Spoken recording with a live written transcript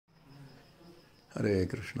Hare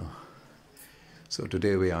Krishna. So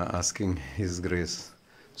today we are asking His Grace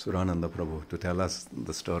Surananda Prabhu to tell us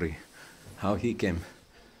the story, how he came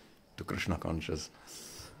to Krishna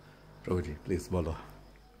consciousness. Prabhuji, please follow.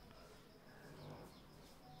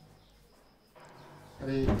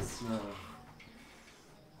 Hare Krishna.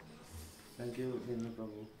 Thank you,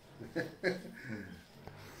 Dina-Prabhu.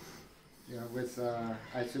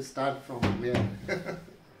 I should start from where?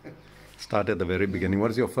 Start at the very beginning.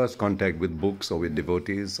 What is your first contact with books or with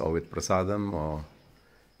devotees or with prasadam? Or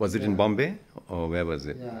was it in Bombay or where was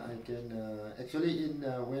it? Yeah, I can. Actually,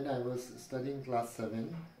 when I was studying class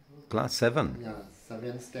 7. Class 7? Yeah,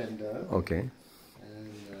 7th standard. Okay.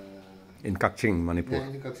 And in Kakching, Manipuri? Yeah,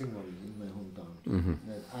 in Kakching, in my hometown.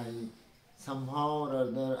 I somehow or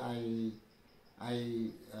other I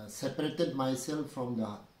separated myself from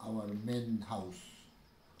our main house,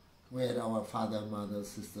 where our father, mother,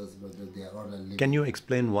 sisters, brother, they are all living. Can you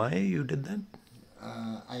explain why you did that?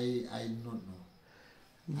 I don't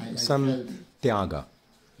know. Some felt, tyaga.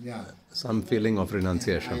 Yeah. Some feeling of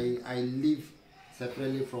renunciation. I live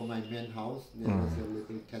separately from my main house. There was a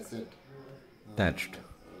little cassette. Thatched.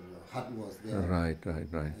 Hut was there. Right.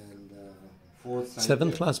 And fourth side.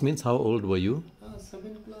 7th class means how old were you?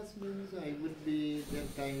 7th class means I would be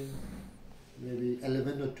that time maybe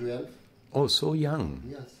 11 or 12. Oh, so young.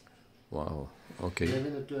 Yes. Wow. Okay.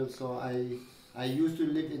 11 or 12. So I used to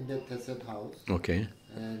live in that cassette house. Okay.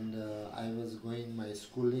 And I was going my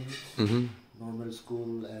schooling, normal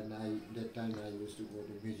school, and that time I used to go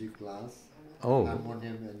to music class. Oh.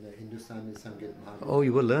 Harmonium and Hindustani Sangeet Maharaj. Oh,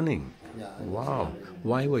 you were learning? Yeah. Wow.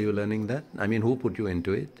 Why were you learning that? I mean, who put you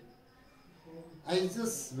into it? I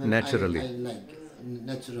just... Naturally. I like,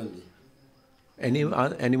 naturally.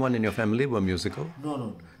 Anyone in your family were musical?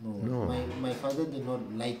 No. My father did not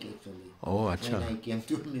like actually. Oh, acha. When I came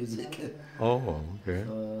to music. Oh, okay.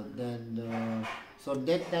 So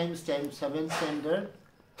that time, 7th standard,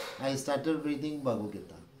 I started reading Bhagavad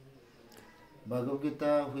Gita. Bhagavad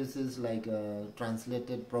Gita, which is like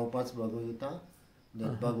translated Prabhupada's Bhagavad Gita,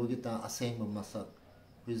 that Bhagavad Gita Asema Masak,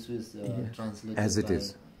 which was translated as it by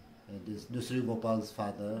is. This Dusri Gopal's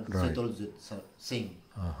father, Right. Sitaljit Singh,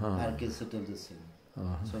 R.K. Sitaljit Singh.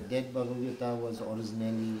 So that Bhagavad Gita was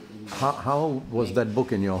originally in... How was that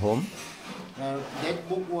book in your home? That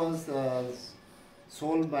book was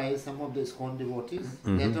sold by some of the ISKCON devotees.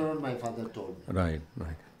 Later on, my father told me. Right.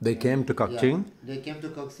 They came to Kakching? Yeah, they came to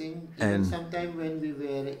Kakching. And sometime when we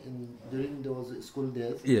were during those school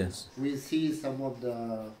days, yes, we see some of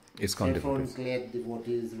the ISKCON devotees. saffron-clad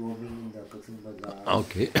devotees roaming in the Kakching Bazaar.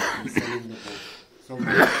 Okay. And selling the book. So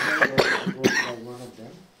my father was approached by one of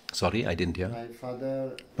them. Sorry, I didn't hear. My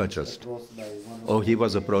father Purchased. was approached by one of them. Oh, he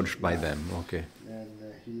was approached by them. Okay.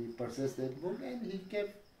 And he purchased that book and he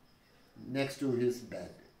kept next to his bed.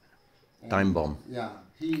 And Time bomb. Yeah,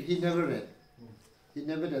 he never read. He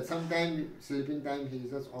never read. Sometime sleeping time he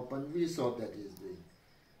just opened. We saw that he's doing.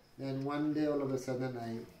 Then one day all of a sudden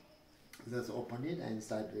I just open it and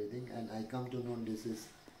start reading, and I come to know this is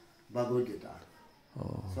Bhagavad Gita.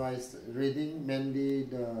 Oh. So I reading mainly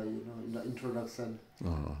the introduction.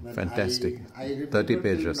 Oh, But fantastic. I remember 30 till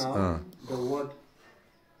pages. now the word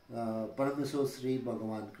Paramaso Sri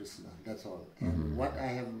Bhagavan Krishna. That's all. And what I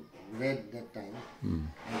have read that time,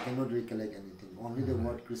 I cannot recollect anything. Only the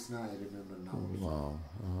word Krishna I remember now. Wow.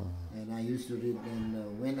 And I used to read.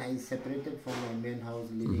 And when I separated from my main house,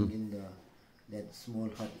 living in that small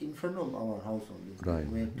hut in front of our house only. Right.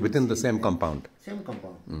 where Within the Tulsi same and- compound. Same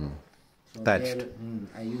compound. So Thatched. there,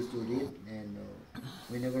 I used to read, and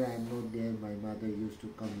whenever I am not there, my mother used to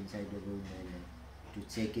come inside the room and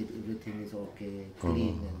to check it, everything is okay,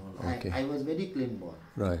 clean and all. okay. I was very clean boy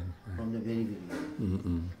Right. from the very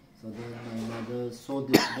beginning. So then my mother saw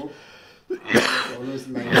this book. She was always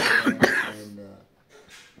like that, and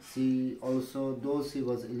she also, though she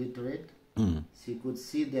was illiterate, she could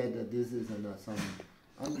see that this is some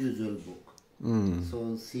unusual book.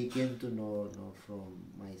 So she came to know from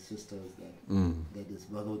my sisters that is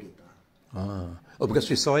Bhagavad Gita. Oh, because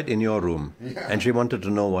she saw it in your room and she wanted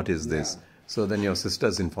to know what is this. So then your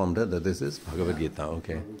sisters informed her that this is Bhagavad Gita.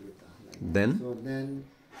 Okay. Bhagavad Gita, like Then? So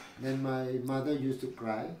then my mother used to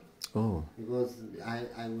cry Oh. because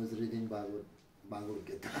I was reading Bhagavad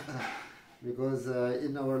Gita. Because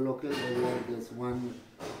in our local area there's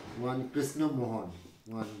one Krishna Mohan,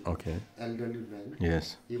 one Okay. elderly man.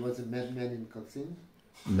 Yes. He was a madman in Kakching.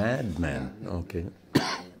 Madman. Yeah, Okay.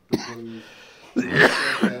 People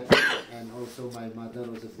said that, and also my mother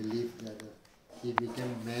was a belief that he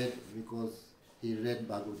became mad because he read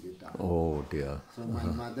Bhagavad Gita. Oh dear. So my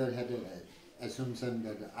mother had assumption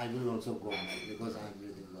that I will also go because I'm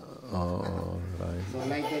reading Bhagavad Gita. Oh, right. So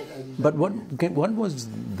like that. And But what was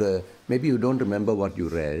the, maybe you don't remember what you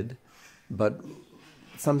read, but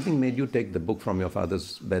something made you take the book from your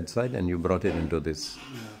father's bedside and you brought it into this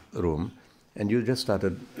room and you just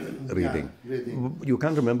started reading. Yeah, reading. You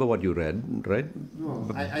can't remember what you read, right?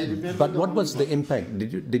 No, I remember. But what was the impact?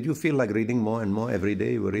 Did you feel like reading more and more every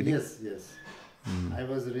day you were reading? Yes, yes. I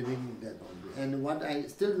was reading that only. And what I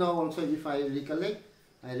still now also, if I recollect,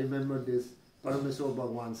 I remember this Parameswar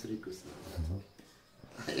Bhagavan Sri Krishna.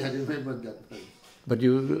 I remember that one. But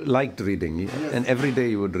you liked reading, Yes. and every day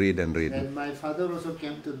you would read and read. And my father also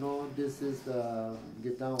came to know this is the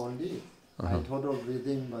Gita only. I thought of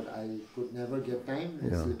reading, but I could never get time.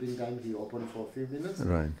 At Yeah. sleeping time, he opened for a few minutes.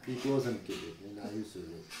 Right. He closed and keep it, and I used to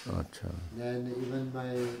read. Acha. Then even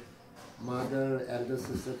my mother, elder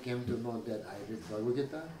sister came to know that I read Bhagavad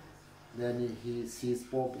Gita. Then she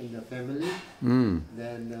spoke in the family.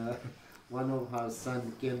 Then one of her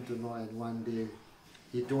son came to know, and one day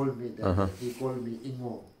he told me that he called me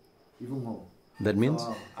Imungo. That means?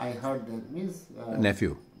 So I heard that means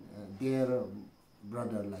Nephew. dear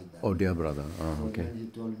brother like that. Oh, dear brother. Oh, So okay. then he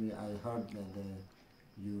told me, I heard that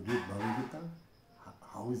you read Bhagavad Gita.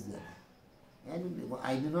 How is that? And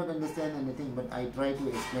I did not understand anything, but I tried to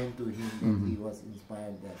explain to him that he was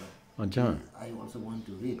inspired that Acha. I also want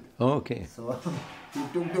to read. Oh, okay. So he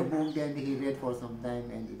took the book and he read for some time,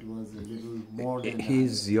 and it was a little more than.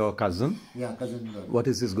 He's your cousin? Yeah, cousin brother. What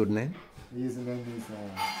is his good name? His name is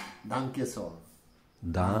Dankesor.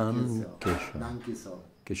 Dan Dankesor.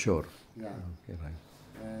 Kishore. Yeah. Okay, right.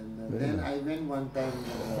 And then I went one time,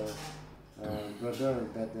 brother,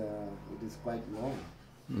 that it is quite long.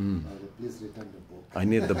 Please return the book. I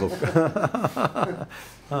need the book.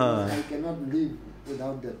 I cannot live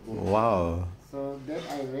without that book. Wow. So that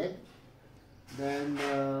I read. Then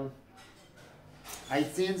I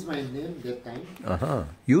changed my name that time.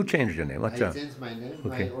 You changed your name. I Acha. changed my name.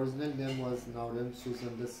 Okay. My original name was Naurem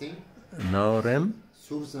Susandra Singh. Naurem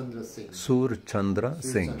Surchandra Singh. Sur Chandra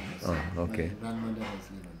Singh. Surchandra Singh. Oh, okay. My grandmother was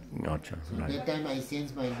given. Acha. So Right. that time I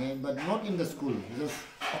changed my name, but not in the school. Just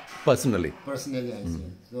Personally. personally I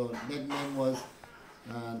changed. So that name was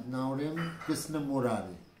Naurem Krishna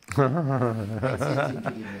Murari. I changed it to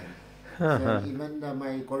the name. So even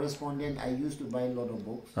my correspondent, I used to buy a lot of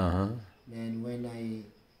books. And when I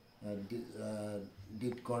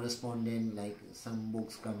did correspondent, like some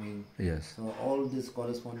books coming, Yes. so all this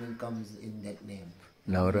correspondent comes in that name.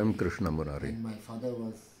 Naurem Krishna Murari. And my father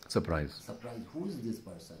was Surprise. surprised, who is this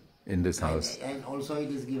person? In this house. And also it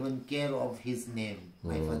is given care of his name,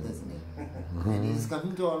 my father's name. And he is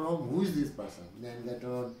coming to our home, who is this person? Then later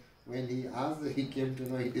on, when he asked, he came to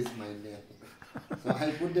know it is my name. So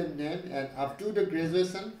I put the name, and up to the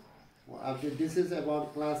graduation, after this is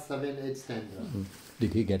about class 7, 8 standard.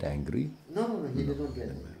 Did he get angry? No, he did not get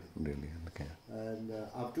it. Really? Okay. And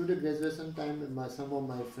up to the graduation time, some of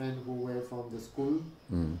my friends who were from the school,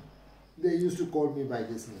 they used to call me by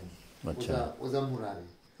this name, Acha. Oza Murari.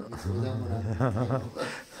 It's Oza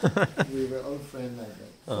Murari. We were all friends like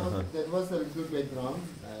that. So that was a little background.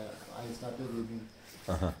 I started reading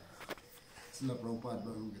Srila Prabhupada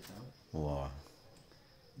Bhagavad Gita. Wow.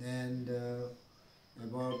 Then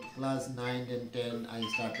about class 9 and 10, I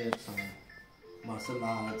started some martial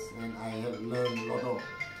arts, and I have learned a lot of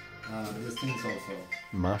these things also.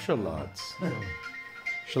 Martial arts.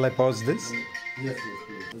 Shall I pause this? Yes,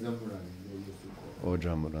 please. Zamurani, they used to call.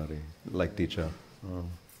 Oja Murari, like teacher. Oh.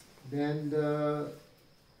 Then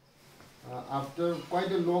after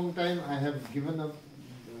quite a long time, I have given up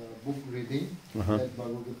book reading, that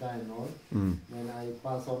Bhagavad Gita and all. Then I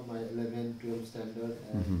pass out my 11, 12 standard,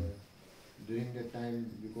 and during that time,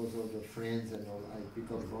 because of the friends and all, I pick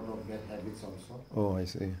up a lot of bad habits also. Oh, I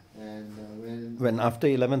see. And When after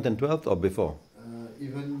 11th and 12th or before?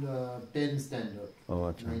 even 10 standard,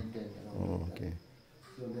 Oh, acha. 9, 10 around Oh, that okay. time.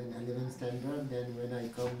 So then 11 standard, then when I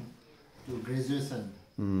come to graduation,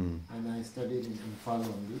 and I studied in Imphal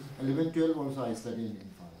only. 11, 12 also I studied in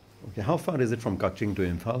Imphal. Okay, how far is it from Kakching to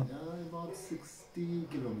Imphal? About 60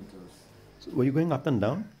 kilometers. So were you going up and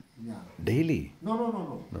down? Yeah. Daily?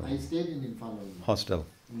 No. I stayed in Imphal only. Hostel?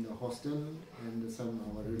 In the hostel, and some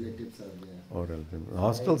of our relatives are there. Or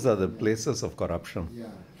hostels are the places of corruption. Yeah.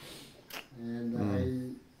 And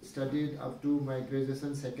I studied up to my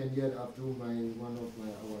graduation second year, up to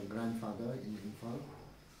our grandfather in Imphal.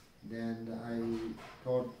 Then I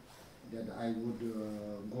thought that I would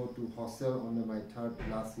go to hostel on my third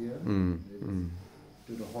last year.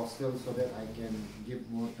 To the hostel, so that I can give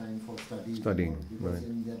more time for studying. Because right.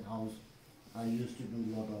 in that house, I used to do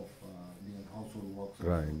a lot of household work.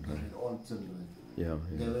 Right. With all children. Yeah,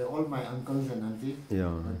 They yeah. were all my uncles and aunties,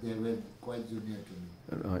 Yeah. but they were quite junior to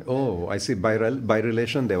me. Oh, I see. By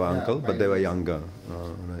relation, they were Yeah, uncle, by but they were relation. younger.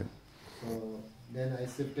 Right. So then I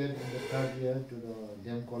shifted in the third year to the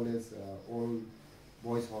Dem College old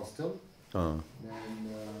boys hostel. Ah. And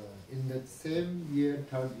in that same year,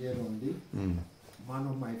 third year only, Mm. one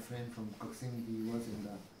of my friends from Kakching, he was in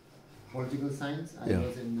the political science. I Yeah.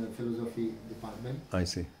 was in the philosophy department. I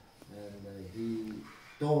see. And he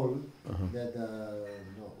told Uh-huh. that,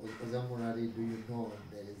 Ozamurari, do you know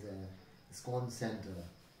there is a ISKCON center?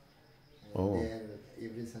 And Oh. there,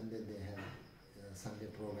 every Sunday they have a Sunday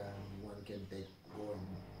program. One can go and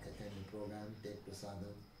attend the program, take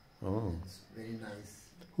prasadam. Oh. It's very nice.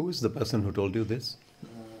 Who is the person who told you this?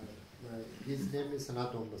 His name is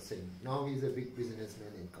Sanatoma Singh. Now he's a big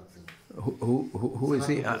businessman in Kakching. Who is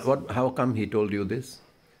he? How come he told you this?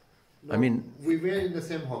 No, I mean, we were in the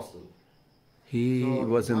same hostel. he So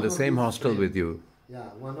was in one the of same his hostel friend- with you Yeah,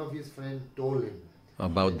 one of his friends told him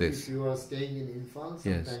about that this. if you are staying in Imphal,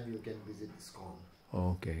 Yes. sometime you can visit ISKCON.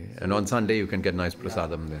 Okay. And on Sunday you can get nice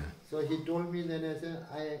prasadam there. So he told me, then I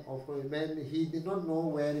said, of course, when he did not know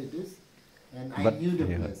where it is, and I But- knew the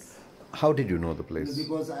yeah. place. How did you know the place?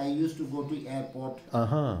 Because I used to go to airport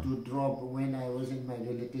Uh-huh. to drop when I was in my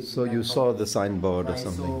relatives. So you saw the signboard or I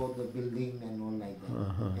something? saw the building and all like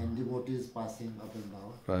that, and devotees passing up and down.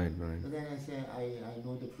 Right, right. So then I said, I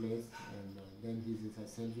know the place, and then he says, I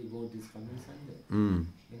said, we go this coming Sunday. Mm.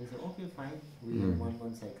 And he said, okay, fine. We have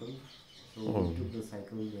one cycle. So Oh. we took the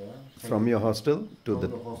cycle there. From your hostel to From the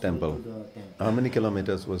hostel temple. to the temple. How many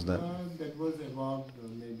kilometers was that? That was about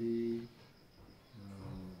maybe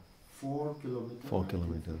 4 kilometers. 4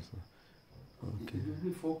 kilometers. Okay. It will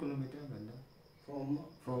be 4 kilometers, Ganda.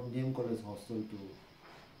 From Jem College hostel to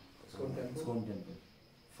ISKCON temple.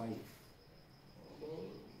 5.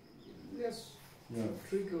 Yes, Yeah.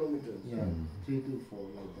 3 kilometers. Yeah, 3 to 4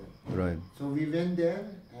 like that. Right. So we went there,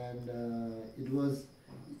 and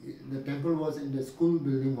the temple was in the school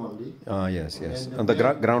building only. Ah, yes, yes. And On the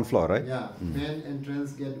main- ground floor, right? Yeah, main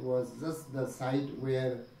entrance gate was just the site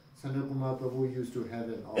where Sandra Kumar Prabhu used to have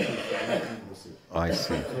an office membership. I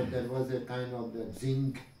see. So there was a kind of the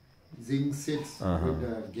zinc sits with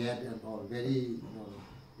the gate and all, very,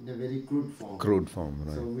 in a very crude form. Crude form,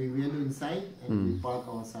 So right. we went inside and we parked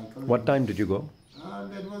our cycle. What time did you go?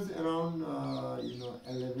 That was around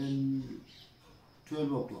 11,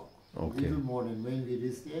 12 o'clock. Okay. Little more than when we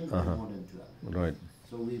reached there, more than 12. Right.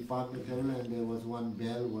 So we parked the car and there was one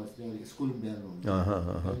bell was there, school bell only.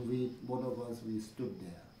 And both of us, we stood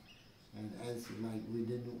there. And as like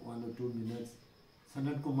within 1 or 2 minutes,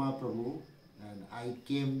 Sanat Kumar Prabhu, and I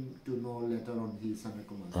came to know later on he is Sanat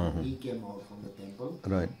Kumar. So he came out from the temple.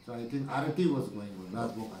 Right. So I think Arati was going on,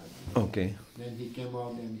 Rajbhog Arati. Okay. Then he came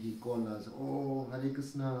out and he called us, oh, Hare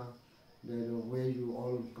Krishna, where you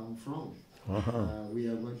all come from. We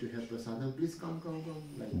are going to have prasadam, please come.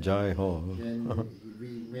 Like that. Jai ho. Then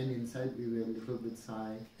we went inside, we were a little bit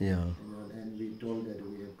shy, Yeah. and we told that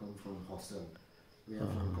we have come from hostel. We are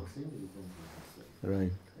from Kakching, we come from hostel.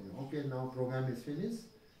 Right. And okay, now program is finished,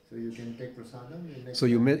 so you can take prasadam. And next So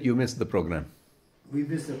you time- you missed the program. We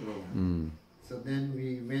missed the program. Mm. So then we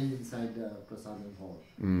went inside the prasadam hall.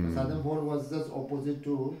 Mm. Prasadam hall was just opposite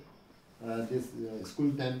to this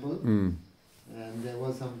school temple. Mm. And there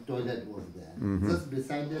was some toilet was there. Just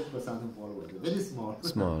beside that prasadam hall was very small.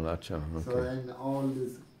 Small, acha. So Okay. and all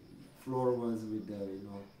this floor was with the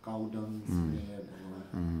cow dung smeared and all.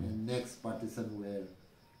 And next partition where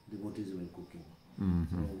devotees were cooking.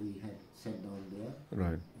 So we had sat down there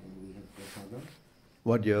Right. and we had prasadam.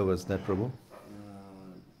 What year was that, Prabhu?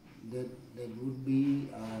 That would be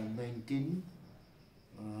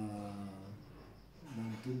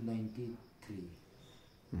 1993.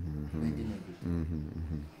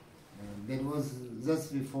 1993. That was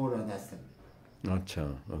just before Radhastami.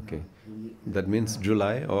 Acha. Okay. That means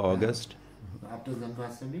July or August? After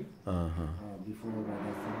Janmashtami, before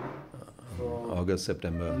Radhastami. So August,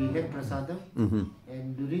 September. we had prasadam,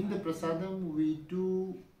 and during the prasadam, we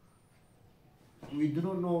do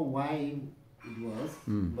not know why it was,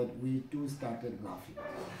 but we too started laughing.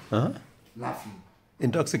 Huh? Laughing.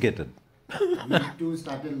 Intoxicated. We too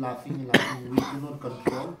started laughing. We could not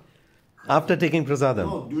control. After taking prasadam?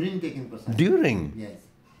 No, during taking prasadam. During? Yes.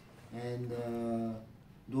 And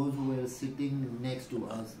those who were sitting next to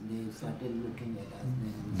us, they started looking at us.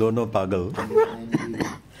 Dono pagal. And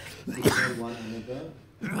we signaled one another.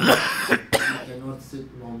 We cannot sit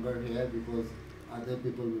longer here because other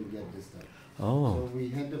people will get disturbed. Oh. So we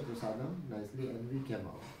had the prasadam nicely and we came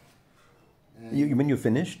out. And You mean you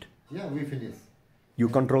finished? yeah, we finished. You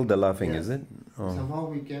controlled the laughing, Yes. is it? Oh. Somehow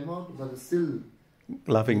we came out, but still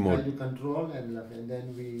Laughing Try mode. to control and laugh, and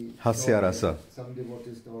then we. Hasya told rasa. Some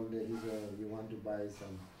devotees told ladies, you want to buy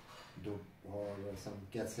some dope or some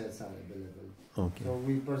cassettes are available. Okay. So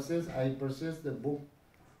I purchased the book,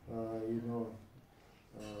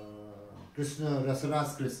 Krishna,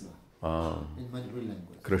 Rasaras Krishna, in Manipuri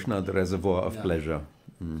language. Krishna, the reservoir of pleasure.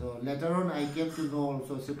 So later on I came to know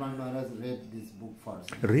also Sripan Maharaj read this book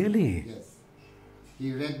first. Really? Yes.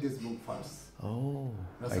 He read this book first. Oh,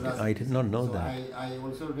 Rasaras I did not know so that. I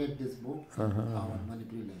also read this book in our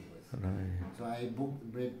Manipuri language. Right. So I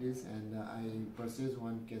read this and I purchased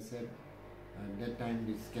one cassette. At that time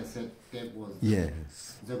this cassette tape was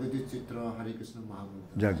Yes. Jagadish Chitra Hare Krishna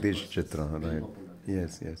Mahamantra. Jagdish Chitra, very right. popular.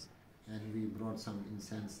 Yes, yes. And we brought some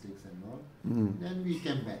incense sticks and all. Then we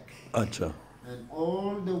came back. Acha. And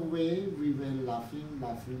all the way we were laughing.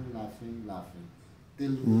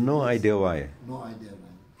 Till we No reached- idea why. No idea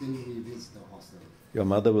why. Till we reached the hostel. Your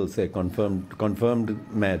mother will say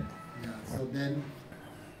confirmed mad. Yeah, so then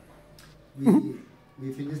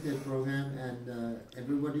we finished that program and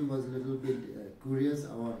everybody was a little bit curious,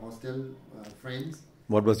 our hostel friends.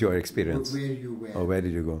 What was your experience? Where you were. Or where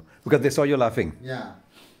did you go? Because they saw you laughing. Yeah.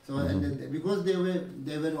 So and then, because they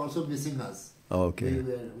were also missing us. Oh, okay.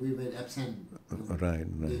 We were absent. Right,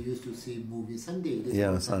 They right. used to see movies Sunday.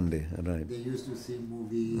 Yeah, Sunday, right. They used to see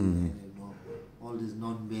movie and all this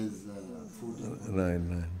non-veg food. Right,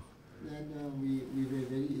 right. Then we were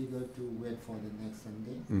very eager to wait for the next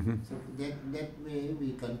Sunday. So that way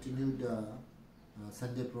we continued the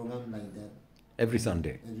Sunday program like that. Every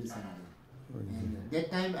Sunday. Every Sunday. And that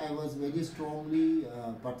time I was very strongly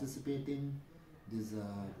participating this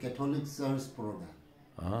Catholic Church program.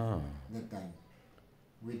 That time.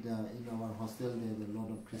 With in our hostel there were a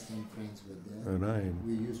lot of Christian friends were there. Right.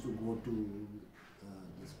 We used to go to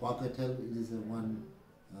this Quakertel. It is one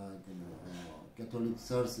Catholic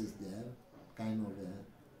church is there, kind of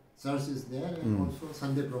a church is there, and also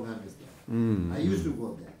Sunday program is there. I used to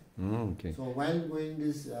go there. Okay. So while going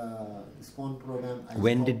this ISKCON program, I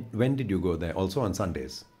When stopped. did you go there? Also on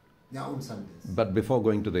Sundays? Yeah, on Sundays. But before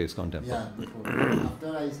going to the ISKCON temple? Yeah, before.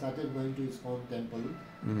 After I started going to ISKCON temple,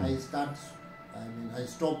 I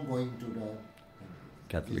stopped going to the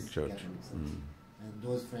Catholic this Church. Catholic church. And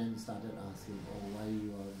those friends started asking, why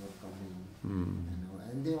you are not coming?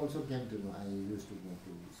 And they also came to know I used to go to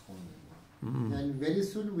ISKCON. And very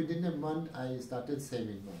soon, within a month, I started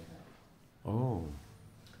shaving my hair. Oh.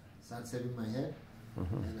 Started shaving my hair.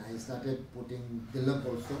 And I started putting tilak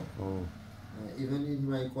also. Oh. Even in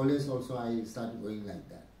my college also, I started going like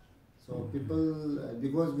that. So people,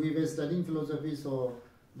 because we were studying philosophy, so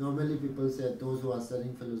normally people say those who are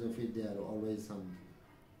studying philosophy, they are always some,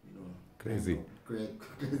 Crazy.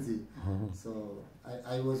 Crazy. So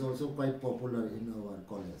I was also quite popular in our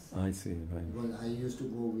college. I see, right. Because I used to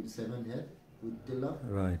go with 7 head, with tilak,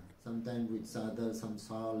 Right. sometimes with sadar, some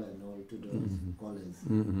shawl and all to the college.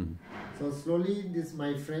 So slowly this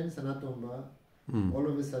my friend Sanatomba, all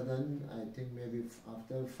of a sudden, I think maybe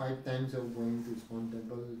after 5 times of going to ISKCON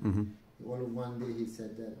temple, all of one day he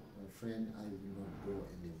said that, my friend, I will not go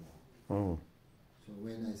anymore. Oh. So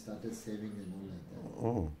when I started saving and all like that,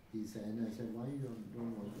 Oh. he said, and I said, why you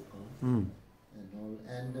don't want to come? And all.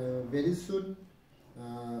 And very soon,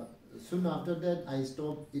 soon after that, I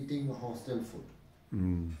stopped eating hostel food.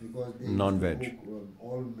 Because they Non-veg. used to cook,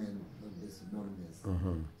 all men, this non-veg.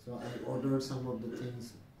 So I ordered some of the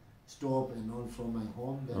things, stove and all from my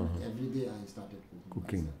home. Then every day I started cooking.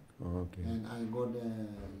 Cooking. Oh, okay. And I got the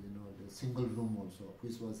single room also,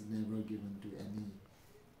 which was never given to any,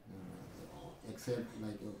 except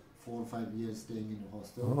like 4 or 5 years staying in a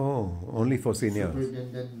hostel. Oh, only for seniors.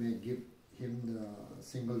 Superintendent may give him the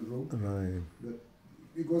single room. Right. But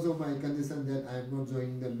because of my condition that I am not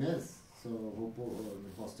joining the mess, so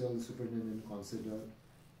the hostel superintendent considered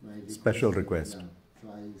my request. Special request. Yeah. So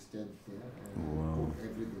I stayed there and cooked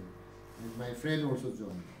every day. And my friend also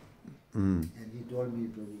joined. And he told me,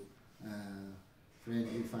 Prabhu, friend,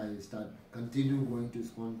 if I continue going to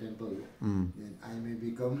ISKCON temple, then I may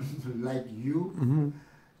become like you.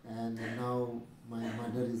 And now my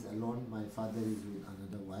mother is alone, my father is with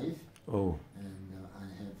another wife. Oh. And I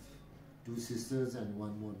have 2 sisters and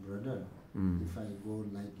 1 more brother. If I go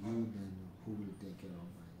like you, then who will take care of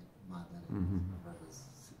my mother and my brother's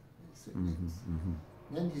siblings?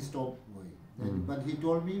 Then he stopped going. But he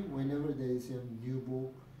told me whenever there is a new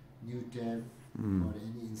book, new tab, or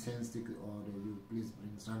any incense stick, or you please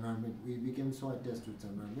bring Surananda. We became so attached to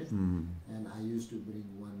Surananda, and I used to bring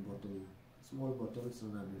 1 bottle, small bottle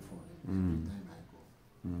Surananda for him every time I go.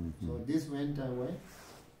 So this went away.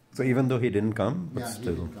 So even though he didn't come, but Yeah,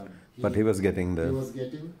 still. he didn't come. But he was getting He the. was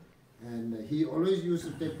getting, and he always used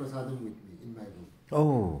to take prasadam with me in my room.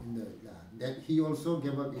 Oh. That he also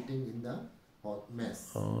gave up eating in the hot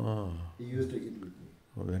mess. He used to eat with me.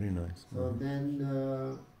 Oh, very nice. So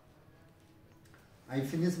then I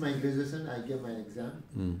finished my graduation. I gave my exam,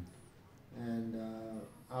 and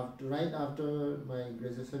right after my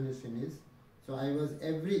graduation is finished, so I was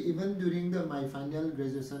even during my final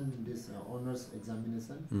graduation, this honors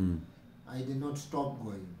examination, I did not stop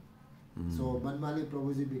going. So Banmali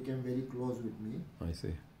Prabhuji became very close with me. I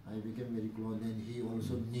see. I became very close, and he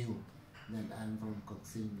also knew that I am from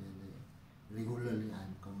Kakching, and regularly I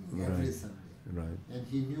am coming every Sunday. Right. And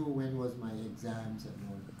he knew when was my exams and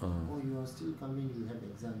all. Oh, you are still coming, you have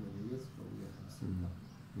exam. Yes, Prabhu, I am still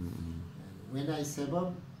coming. And when I sat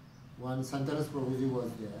up, one Santaras Prabhuji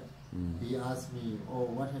was there. He asked me, oh,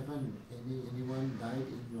 what happened? Anyone died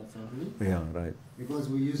in your family? Yeah, right. Because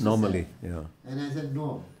we used normally, to save. And I said,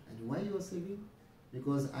 no. And why you are saving?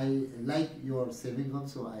 Because I like your saving up,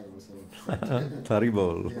 so I also.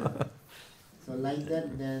 Terrible. Yeah. So like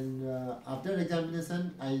that, then after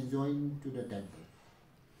examination, I joined to the temple.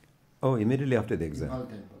 Oh, immediately after the exam? All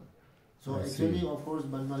temple. So actually, of course,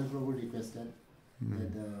 Banmali Prabhu requested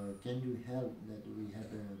that can you help that we have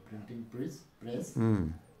a printing press.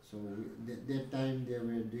 So that time they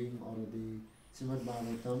were doing already Srimad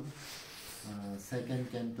Bhagavatam,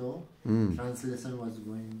 second canto, translation was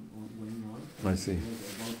going on. I see. He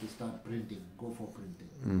was about to start printing, go for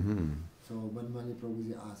printing. So Banmali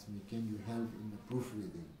Prabhuji asked me, can you help in the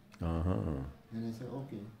proofreading? And I said,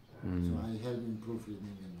 okay. So I helped in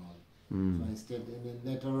proofreading and all. So I stayed, and then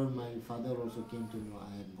later on my father also came to know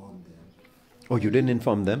I had gone there. Oh, you didn't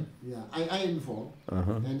inform them? Yeah, I informed.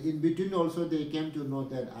 And in between also they came to know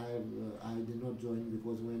that I did not join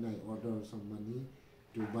because when I ordered some money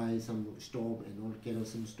to buy some stove and all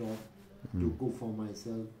kerosene stove to cook for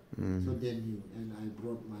myself, so they knew. And I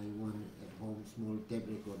brought my one at home small tape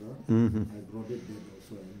recorder. I brought it there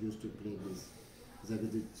also and used to play this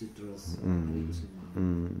Jagadit Chitras.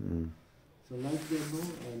 So like they know,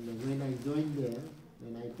 and when I joined there,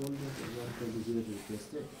 when I told them that one Prabhuji had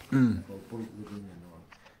requested for proofreading and all.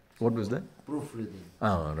 What was that? Proofreading.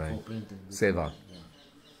 Oh, right. For printing. Seva. Yeah.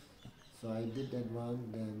 So I did that one.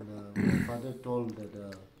 Then my father told that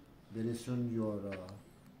very soon your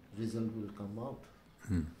result will come out.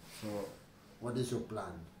 So what is your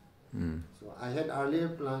plan? So I had earlier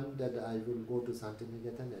planned that I will go to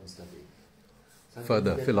Santiniketan and study.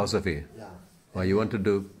 Further, philosophy. Yeah. Why you want to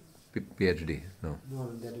do PhD? No.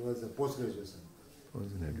 No, that was a post-graduation.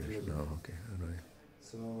 Post-graduation. Oh, okay. All right.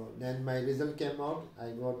 So then my result came out.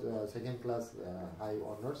 I got second class high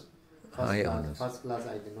honors. First class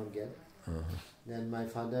I did not get. Then my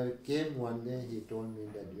father came one day. He told me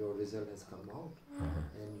that your result has come out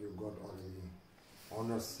and you got only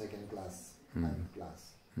honors second class, high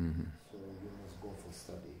class. So you must go for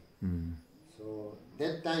study. So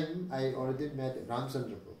that time I already met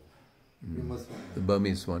Ramchandra Prabhu. You must know the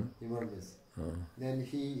Burmese one. Burmese. Then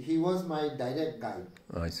he was my direct guide.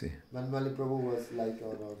 I see. Banmali Prabhu was like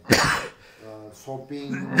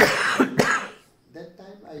shopping. That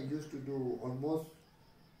time I used to do almost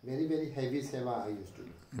very, very heavy seva I used to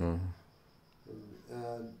do.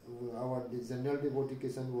 Our general devotee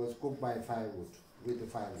kitchen was cooked by firewood, with the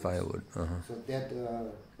firewood. So that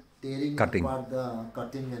tearing apart the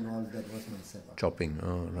cutting and all, that was my seva. Chopping,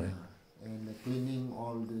 right. And cleaning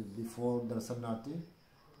all before the Darshanarti,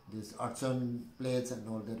 this archan plates and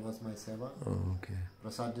all, that was my seva. Oh, okay.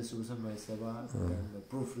 Prasad distribution my seva, and the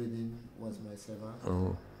proofreading was my seva.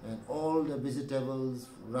 And all the vegetables,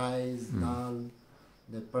 rice, dal,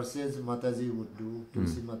 the purchase Mataji would do,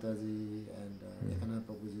 Tulsi Mataji and Ekana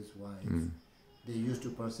Prabhuji's wife. They used to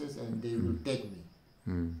purchase and they will take me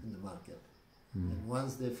in the market. And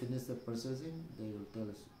once they finish the purchasing, they will tell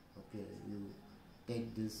us, okay, you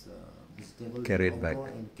take this vegetable carry it back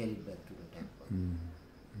and carry it back to the temple.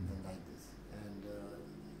 And like this. And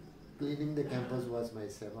cleaning the campus was my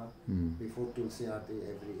seva before Tulsi Aarti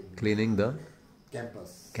every evening. Cleaning the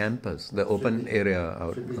campus, the open area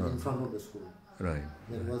out in front of the school. Right.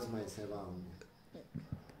 That was my seva only.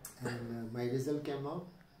 And my result came out.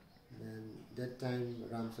 And that time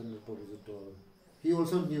Ramchandra Prabhuji told, he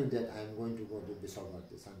also knew that I am going to go to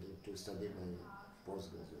Biswabharati to study my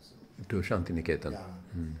post-graduation. To Shantiniketan.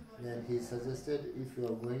 Yeah. Then he suggested, if you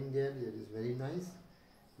are going there, it is very nice.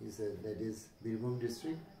 He said that is Birbhum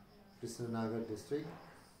district, Krishna district,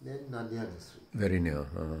 then Nadia district. Very near.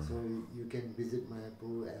 So you can visit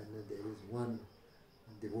Mayapur, and there is one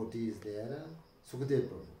devotee is there, Sukadev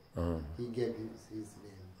Prabhu. He gave his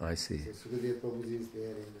name. I see. So Sukadev Prabhuji is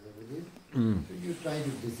there in Navadvip. So you try to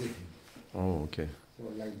visit him. Oh, okay. So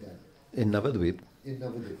like that. In Navadvip? In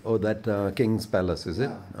Navadvip. Oh, that King's Palace, is it?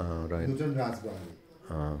 Yeah. Right. Newton Rajbari.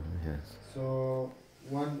 Yes. So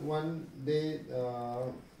one day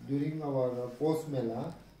during our post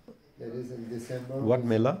mela, that is in December. What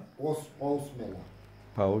mela? Post mela.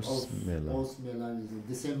 Paus mela. Post mela is in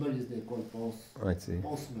December. Is they call post. I see.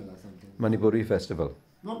 Post mela something. Manipuri festival.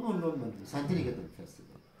 No, Santiniketan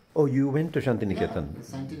festival. Oh, you went to Shantiniketan?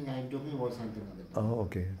 Yeah, I'm talking about Santiniketan. Oh,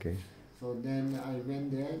 okay. So then I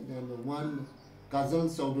went there. Then one Kazal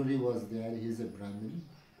Chaudhary was there. He's a Brahmin,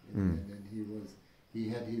 and then he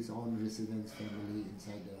had his own residence family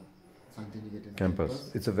inside the Santiniketan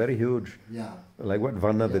campus. It's a very huge. Yeah. Like what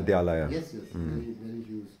Varna Vidyalaya. Yes. Very, very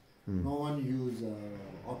huge. No one use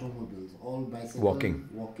automobiles. All bicycle.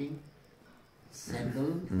 Walking.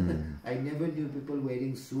 Sandal. I never knew people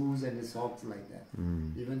wearing shoes and socks like that.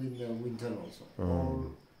 Even in the winter also. All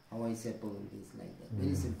Hawaii chapel is like that.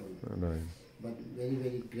 Very simple. Right. But very,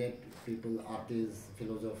 very great people, artists,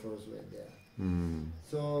 philosophers were there.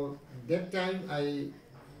 So that time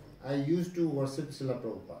I used to worship Srila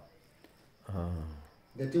Prabhupada.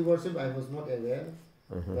 That worship I was not aware,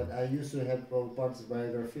 but I used to have Prabhupada's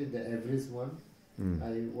biography, the average one.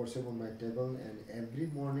 I worship on my table, and every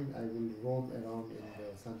morning I will roam around in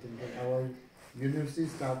the something. Our university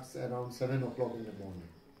starts around 7 o'clock in the morning.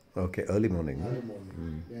 Okay, early morning. Early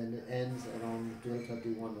morning. And it ends around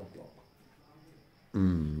 12:30, 1 o'clock.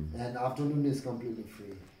 And afternoon is completely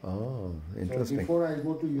free. Oh, interesting. So before I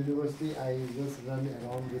go to university, I just run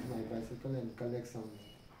around with my bicycle and collect some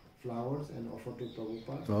flowers and offer to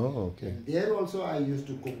Prabhupada. Oh, okay. And there also I used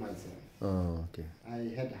to cook myself. Oh, okay.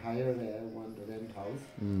 I had hired one rent house,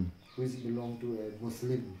 which belonged to a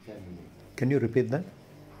Muslim family. Can you repeat that?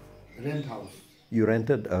 Rent house. You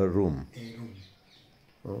rented a room? A room.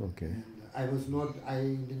 Oh, okay. And I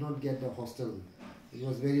did not get a hostel. It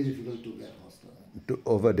was very difficult to get hostel. To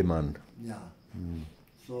over demand? Yeah.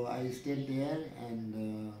 So I stayed there,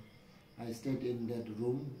 and I stayed in that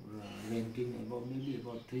room, renting maybe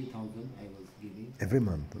about 3,000 I was giving. Every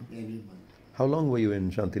month? Huh? Every month. How long were you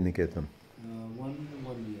in Shantiniketan? 1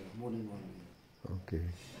 year, more than 1 year. Okay.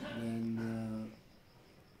 And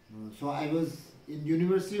so I was in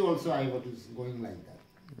university also. I was going like that,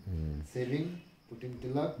 saving, putting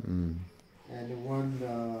tilak, and one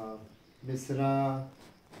Misra,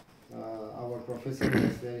 our professor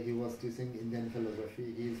was there. He was teaching Indian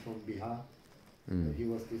philosophy. He is from Bihar. He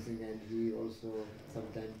was teaching, and he also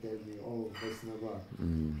sometimes tell me, "Oh, Vaishnava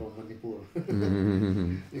from Manipur,"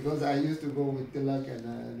 because I used to go with tilak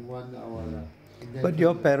and one our. But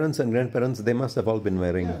your parents and grandparents, they must have all been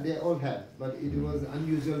wearing. Yeah, they all had, but it was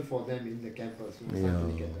unusual for them in the campus.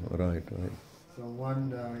 Right. So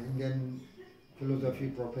one Indian philosophy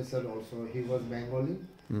professor also, he was Bengali,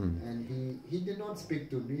 and he did not speak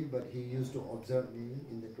to me, but he used to observe me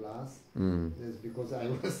in the class. That's because I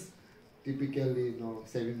was typically,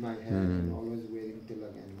 shaving my hair and always wearing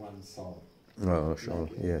tilak and one shawl. Oh, shawl,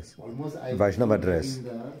 yes. Almost I Vaishnava was dress.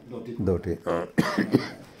 the Dhoti.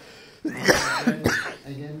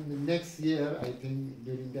 Again, the next year, I think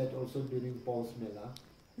during Paul's Mela,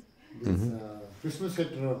 this Krishna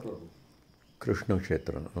Prabhu. Krishna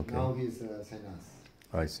Kshetra, okay. Now he's Sanas.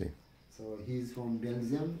 I see. So he's from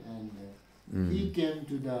Belgium, and he came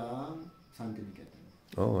to the Santiniketan.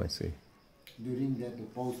 Oh, I see. During that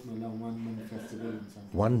Paul's Mela 1 month festival in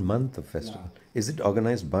Santiniketan. 1 month of festival. Yeah. Is it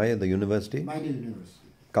organized by the university? By the university.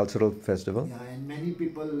 Cultural festival? Yeah, and many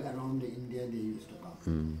people around India, they used to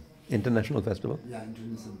come. International festival? Yeah,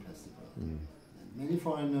 international festival. And many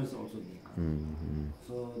foreigners also they come.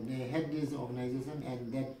 So they had this organization,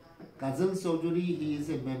 and that Kajal Chaudhary, he is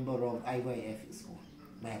a member of IYF ISKCON,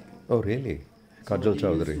 Manipur. Oh, really? Kajal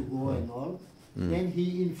Chaudhary. He used to go and all. Then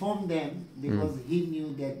he informed them, because he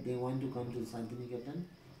knew that they want to come to Santiniketan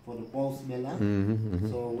for the Paul's Mela.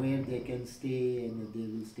 So where they can stay, and they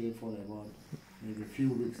will stay for about maybe a few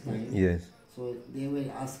weeks time. Yes. So they were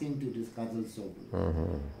asking to this Kajal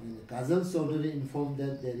Chaudhary. And Kajal Chaudhary informed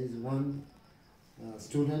that there is one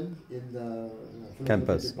student in the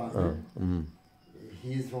campus department.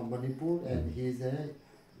 He is from Manipur, and he is a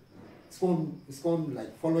ISKCON,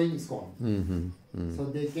 like following ISKCON. So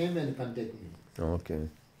they came and contacted me. Okay.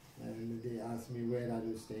 And they asked me, where are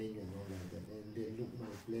you staying and all like that. And they looked my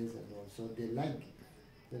place and all. So they like.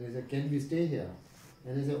 Then I said, can we stay here?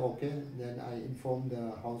 And I said, okay. Then I informed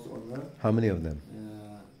the house owner. How many of them?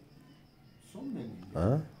 So many.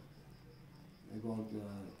 About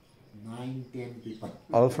 9, 10 people.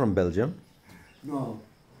 All from Belgium? No,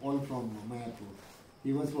 all from Mayapur.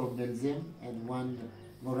 He was from Belgium, and one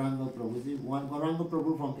Goranga Prabhu. One Goranga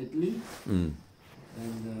Prabhu from Italy,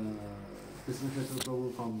 and Krishna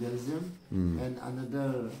Prabhu from Belgium, and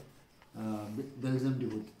another Belgian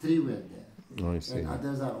devotee. 3 were there. Oh, I see. And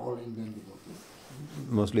others are all Indian devotees.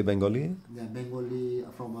 Mostly Bengali? Yeah, Bengali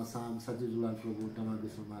from Assam, Sajidulal Prabhu, Tamal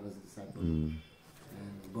Krishna Maharaj's disciple. And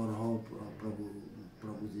Gaurav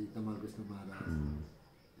Prabhuji, Tamal Krishna Maharaj.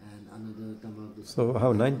 And another Tamal Krishna. So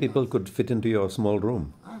how 9 people could fit into your small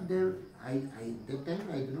room? That time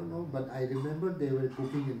I don't know, but I remember they were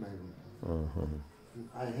cooking in my room.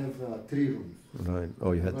 I have 3 rooms. Right.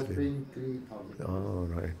 Oh, you had 3. Paying 3,000. Oh,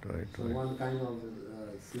 right. So one kind of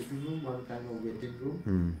sleeping room, one kind of waiting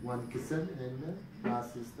room, one kitchen, and the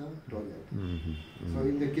last is the toilet. So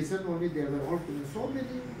in the kitchen only there were all cooking. So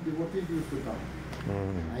many devotees used to come.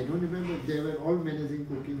 I don't remember, they were all managing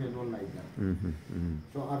cooking and all like that.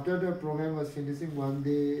 So after the program was finishing, one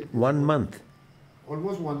day... 1 month?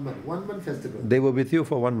 Almost 1 month. 1 month festival. They were with you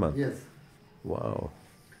for 1 month? Yes. Wow.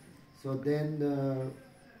 So then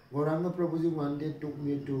Gauranga Prabhuji one day took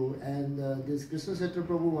me to, and this Krishna Kshetra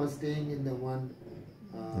Prabhu was staying in the one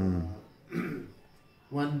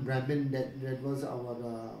one Brahmin that was our,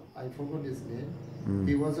 I forgot his name,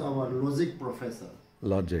 he was our logic professor.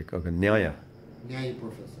 Logic, okay, Nyaya. Nyaya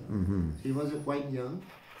professor. He was quite young,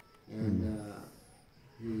 and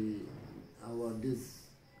this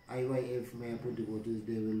IYF Mayapur devotees,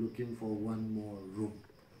 they were looking for one more room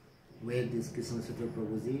where this Krishna Kshetra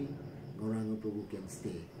Prabhuji, Gauranga Prabhu can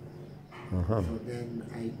stay. So then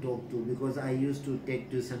I talked to, because I used to take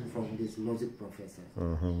tuition from this logic professor,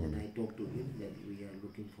 and I talked to him that we are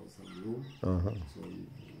looking for some room, so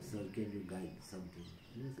sir, can you guide something?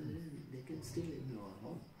 And he said, they can stay in your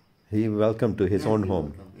home. He welcomed to his own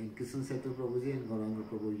home. And Krishna Kshetra Prabhuji and Gauranga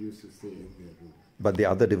Prabhu used to stay in their room. But the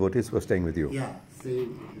other devotees were staying with you? Yeah, stay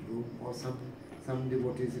in the room, or some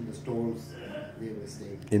devotees in the stalls, they were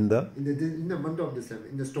staying. In the month of December,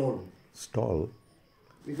 in the stall. Stall?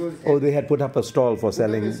 Because they had put up a stall for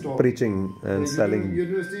selling, preaching and selling.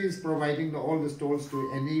 University is providing all the stalls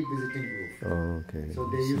to any visiting group. Oh, okay. So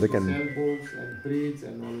they used to sell books and preach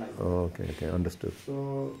and all like that. Oh, okay, understood.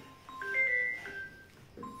 So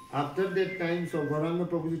after that time, so Gauranga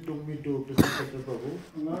Prabhuji took me to Krishna Kshetra Prabhu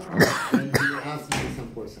and he asked me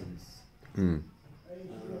some questions.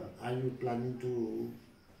 Are you planning to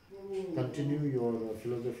continue your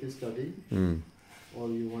philosophy study? Or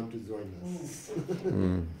you want to join us?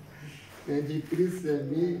 And he preached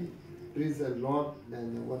me, preached a lot,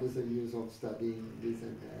 and what is the use of studying this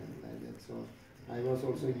and that. So I was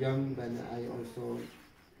also young, and I also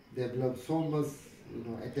developed so much,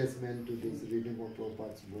 attachment to this reading of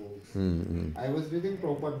Prabhupada's books. I was reading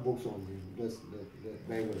Prabhupada books only, just the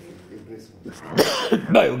biography, every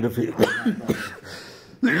Biography.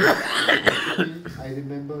 I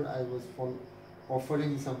remember I was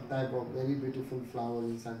offering some type of very beautiful flower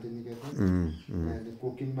in Santiniketan and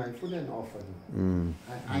cooking my food and offering.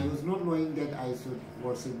 I was not knowing that I should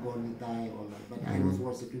worship God Nitai or not, but I was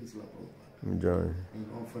worshipping Srila Prabhupada and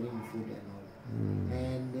offering food and all.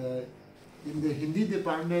 And in the Hindi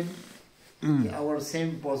department, our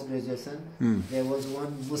same post-graduation, there was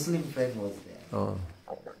one Muslim friend was there.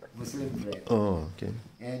 Muslim friend. Oh, okay.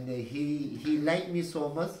 And he liked me so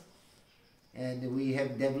much. And we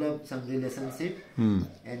have developed some relationship.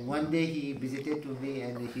 And one day he visited to me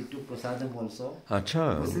and he took prasadam also.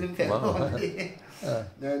 Acha. Muslim family.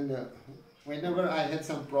 Then whenever I had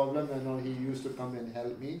some problem and all, he used to come and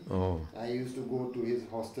help me. I used to go to his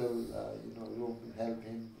hostel, room and help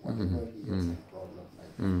him whenever he had some problem.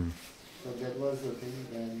 Like that. So that was the thing.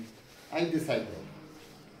 And I decided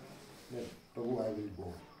that Prabhu, I will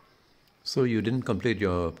go. So you didn't complete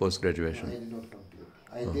your post-graduation? No, I did not complete.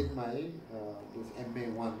 I did my this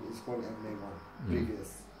MA1, it's called MA1,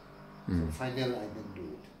 previous. So final I didn't do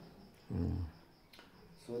it.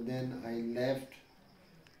 So then I left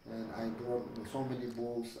and I brought so many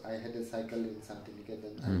books. I had a cycle in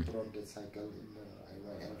Santiniketan. I brought the cycle in the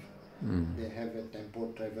IYF. They have a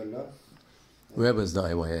tempo traveler. Where was the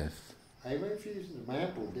IYF? IYF is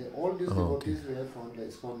Mayapur. All these devotees were from the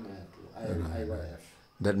ISKCON Mayapur, IYF.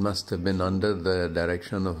 That must have been under the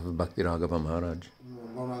direction of Bhakti Raghava Maharaj.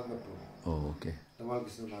 Gauranga Prabhu. Oh, okay. Tamal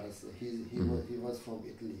Krishna Maharaj. He was from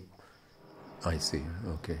Italy. I see,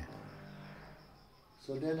 okay.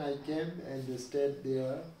 So then I came and stayed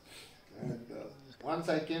there. And once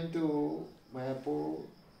I came to Mayapur,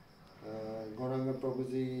 Gauranga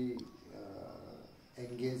Prabhuji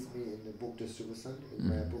engaged me in the book distribution in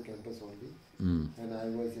Mayapur campus only. And I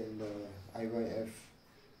was in the IYF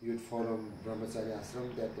Youth Forum Brahmacharya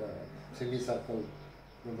Ashram, that semicircle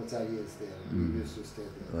Brahmachari is there. We used to stay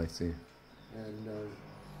there. I see. And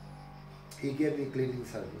he gave me cleaning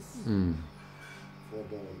service for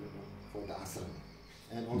the ashram,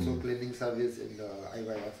 and also cleaning service in the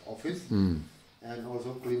IYF office, and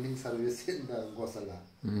also cleaning service in the Gosala.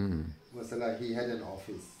 Gosala, he had an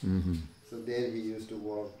office. So there he used to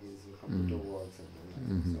work his computer works and all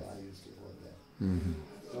that. So I used to work there.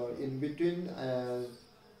 So in between,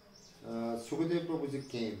 Sukadev Prabhuji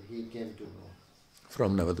came. He came to know.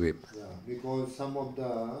 From Navadvip. Yeah, because some of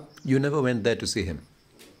the... You never went there to see him?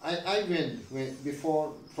 I went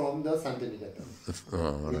before from the Santiniketan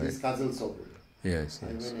with his cousin Sobri. Yes,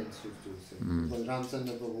 I yes. went and stood to see. Because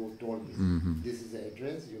Ramchandra Prabhu told me, this is the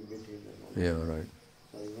address, you meet him and all that. Yeah, right.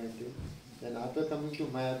 So I went in. Then after coming to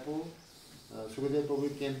Mayapur, Sukadev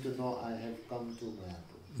Prabhu came to know I have come to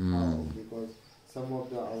Mayapur. How? Because some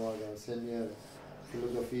of our senior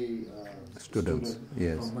philosophy Students,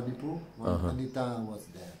 yes. from Manipur, Anita was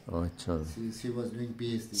there. Oh, achha. She was doing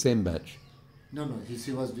PhD. Same batch? No,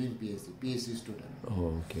 she was doing PhD student.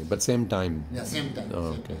 Oh, okay. But same time? Yeah, same time.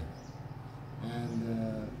 Oh, same okay. Time.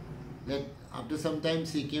 And after some time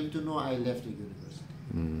she came to know I left the university.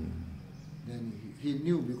 Then he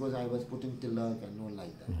knew because I was putting tilak and all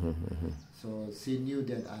like that. So she knew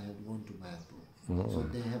that I had gone to Mayapur. So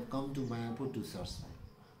they have come to Mayapur to search me.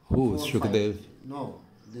 Who? 4 or Shukadev? 5. No,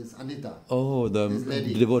 this Anita. Oh, the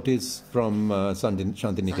devotees from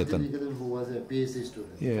Shantiniketan. Santiniketan, who was a PhD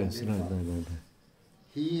student. Yes, right.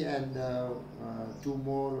 He and 2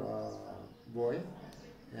 more boy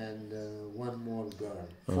and 1 more girl.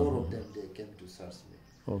 4 of them, they came to search me.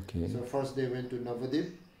 Okay. So first they went to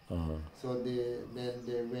Navadip. So then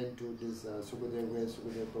they went to this Sukadev, where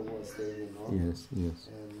Sukadev Prabhu was staying and all. Yes, yes.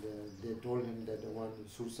 And they told him that the one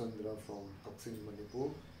Surananda from Kakching, Manipur,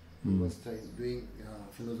 he was doing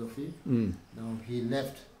philosophy. Now he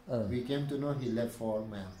left. We came to know he left for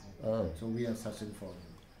Mayapur. So we are searching for him.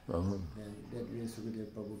 And that way Sukadev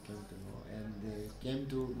Prabhu came to know. And they came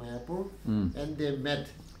to Mayapur and they met.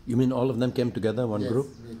 You mean all of them came together, one Yes, group?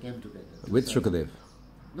 they came together. With Shukadev?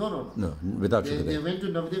 No. No, without They Shukadev. went to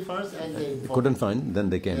Navadip first and they Couldn't find, then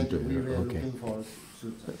they came that to we you. were Okay. looking for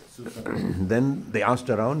Surananda. Then they asked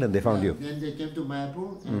around and they found you. Then they came to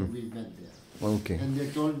Mayapur and we went there. Okay. And they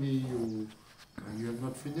told me you have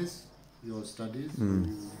not finished your studies, you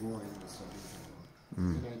go and study.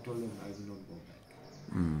 And I told them I will not go back.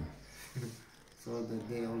 So that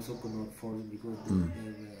they also could not follow because they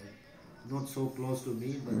were not so close to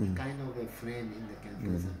me, but kind of a friend in the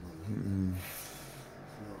campus and all like that.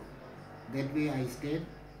 So that way I stayed.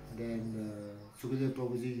 Then Sukadev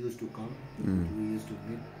Prabhuji used to come. We used to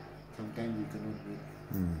meet. Sometimes we cannot meet.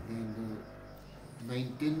 Then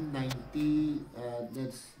 1990,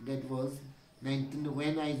 that was 19.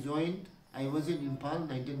 When I joined, I was in Impal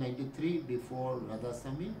 1993 before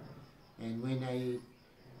Radhasami, and when I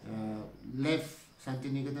left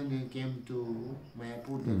Santiniketan and came to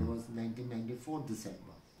Mayapur, that was 1994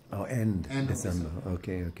 December. Oh, end End of December. December.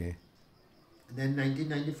 Okay. Then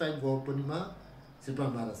 1995 Gaur Purnima,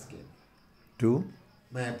 Sipra Maharaj came Two?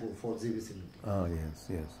 Mayapur for GBC meeting. Oh, yes.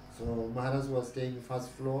 So Maharaj was staying first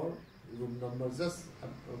floor, room number just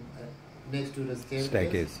next to the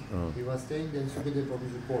staircase. Oh. He was staying, then Sukadev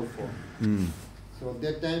Prabhuji called for him. So at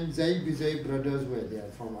that time, Jai Vijay brothers were there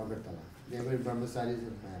from Agartala. They were Brahmacharis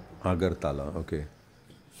in Mayapur. Agartala, okay.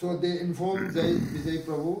 So they informed Jai Vijay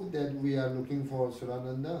Prabhu that we are looking for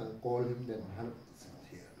Surananda, call him that Maharaj is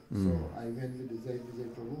here. So I went with Jai Vijay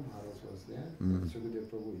Prabhu, Maharaj was there. And Sukadev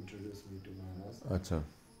Prabhu introduced me to Maharaj. Acha.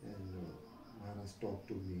 And Maharaj talked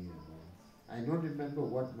to me. I don't remember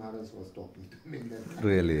what Maharaj was talking to me that time.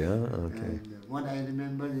 Really, huh? Okay. And what I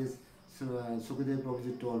remember is Sukadev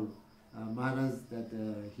Prabhuji told Maharaj that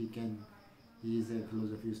he is a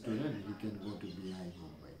philosophy student, he can go to BI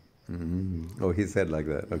Mumbai. Oh, he said like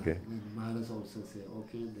that, okay. And Maharaj also said,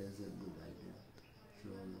 okay, there's a good idea.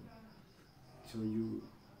 So you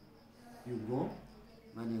go.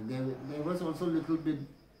 And there was also a little bit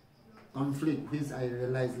conflict, which I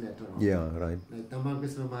realized later on. Yeah, right. Like Tamal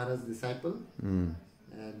Krishna Maharaj's disciple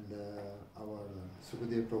and our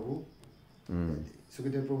Sukadev Prabhu.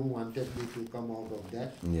 Sukadev Prabhu wanted me to come out of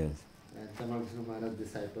that. Yes. And Tamal Krishna Maharaj's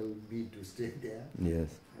disciple me to stay there. Yes.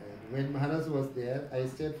 And when Maharaj was there, I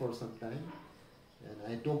stayed for some time.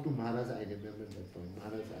 And I talked to Maharaj, I remember that point.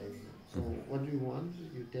 Maharaj, so what do you want?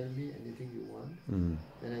 You tell me anything you want.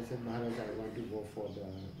 Then I said, Maharaj, I want to go for the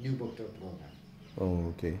New Bhakta program. Oh,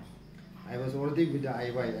 okay. I was already with the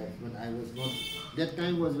IYF, but I was not, that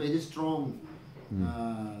time was very strong,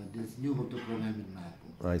 this New Bhakta program in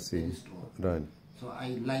Mayapur. I see. Very strong. Right. So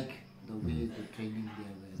I like the way the training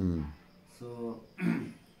there were. So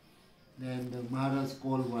then the Maharaj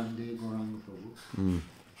called one day Gauranga Prabhu.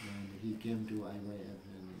 And he came to IYF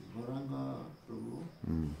and Gauranga Prabhu,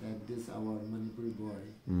 that this our Manipuri boy,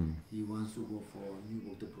 he wants to go for New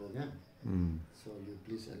Bhakta program. So you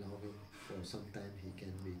please allow him for some time, he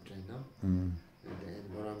can be trained up. And then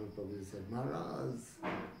Gauranga Prabhu said, Maharaj,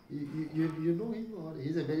 You know him, or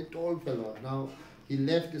he's a very tall fellow. Now he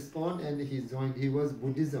left ISKCON and he joined. He was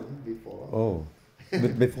Buddhism before. Oh,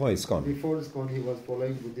 before ISKCON. Before ISKCON, he was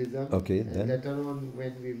following Buddhism. Okay, and then later on,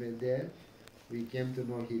 when we were there, we came to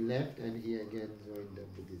know he left and he again joined the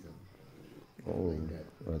Buddhism. oh, Like that.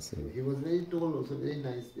 I see. So he was very tall, also very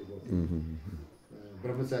nice devotee. Mm-hmm.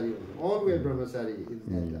 Brahmachari also. All were Brahmachari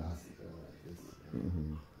in that this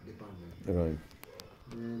department. Right.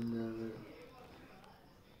 And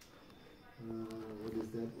what is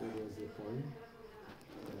that? What was the point?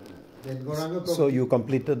 Then Gauranga Prabhu. So you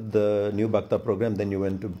completed the New Bhakta program, then you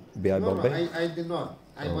went to BI No, Bombay? I did not.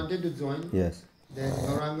 I wanted to join. Yes. Then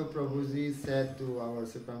Gauranga Prabhuji said to our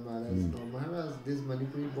Super Maharaj, no, Maharaj, this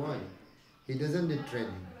Manipuri boy, he doesn't need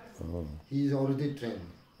training. Oh. He is already trained.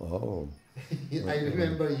 Oh. I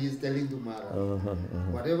remember he is telling to Maharaj,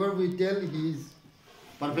 whatever we tell, he is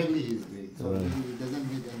perfectly he is doing. So he doesn't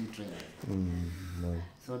need any training. No.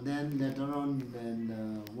 So then later on,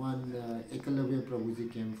 one Ekalavya Prabhuji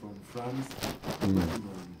came from France.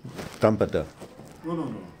 Trumpeter.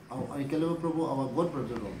 No. Our Ekalavya Prabhu, our God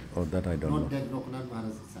brother. Oh, that I don't Not know. that Loknath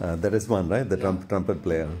Maharaj's son. That is one, right? The trumpet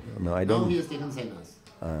player. No, I Now don't. he has taken sannyas.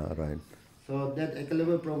 Right. So that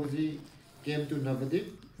Ekalavya Prabhuji came to Navadip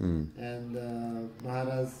and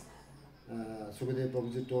Maharaj Sukadev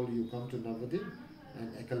Prabhuji told you come to Navadip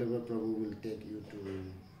and Ekalavya Prabhu will take you to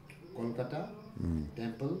Kolkata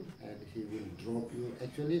temple and he will drop you.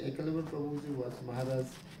 Actually Ekalavya Prabhuji was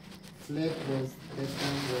Maharaj's flat was that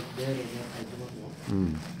time was there or not, I do not know.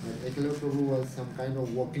 But Ekalavya Prabhu was some kind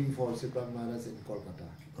of walking for Sripad Maharaj in Kolkata.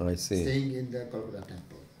 I see. Staying in the Kolkata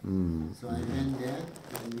temple. So I went there.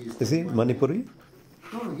 And we Is he Manipuri?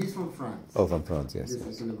 No, he's from France. Oh, from France, yes. This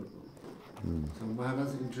is So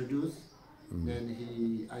Maharaj introduced.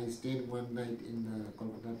 Then I stayed one night in the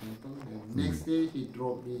Kolkata temple. And next day he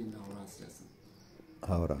dropped me in Howrah station.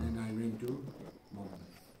 Howrah. And I went to Mumbai.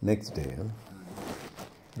 Next day, huh?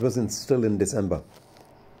 It was still in December.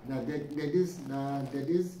 That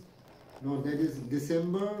is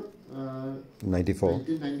December 94.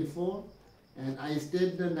 1994. And I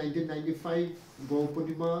stayed the 1995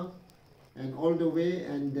 Gaupurnima and all the way,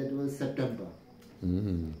 and that was September.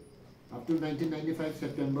 Up to 1995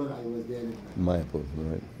 September, I was there in Mayapur,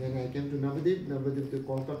 right. Then I came to Navadip to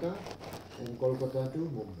Kolkata, and Kolkata to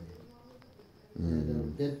Mumbai.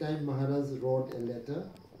 And that time Maharaj wrote a letter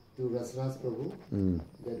to Rasras Prabhu.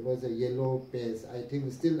 That was a yellow page. I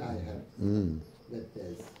think still I have that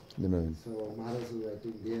page. So Maharaj was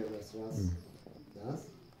writing, dear Rasras Das,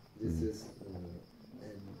 this is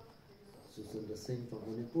and Susananda Singh from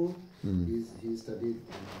Manipur. He studied in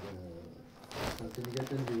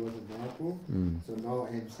Santiniketan, he was in Mayapur. So now I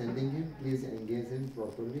am sending him, please engage him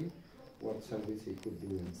properly, what service he could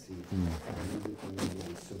do and see. And he will be coming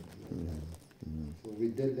very soon. So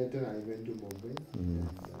with that letter I went to Mumbai and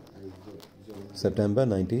I joined September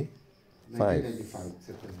 95. 1995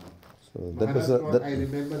 September. So that was I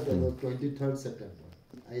remember that was 23rd September.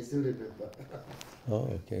 I still remember. Oh,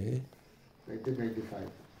 okay.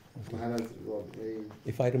 1995. Maharaj wrote very...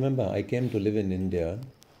 If I remember, I came to live in India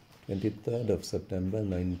 23rd of September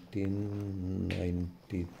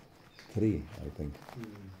 1993, I think.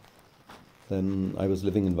 Then I was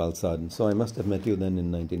living in Valsad. So I must have met you then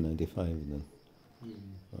in 1995 then.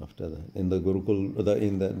 After that. In the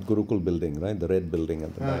Gurukul building, right? The red building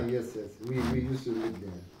at the back. Yes. We used to live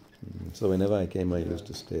there. So whenever I came, I used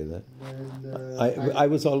to stay there. And, I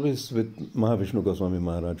was always with Mahavishnu Goswami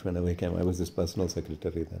Maharaj whenever he came. I was his personal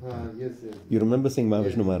secretary that time. Yes. You remember seeing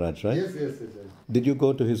Mahavishnu Maharaj, right? Yes. Did you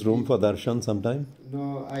go to his room for darshan sometime?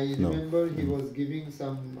 No, I remember he was giving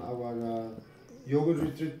our yoga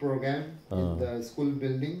retreat program in the school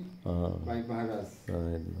building by Maharaj.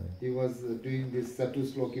 Right. He was doing this Satu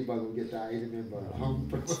Sloki Bhagavad Gita, I remember. Aham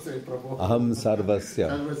sarvasya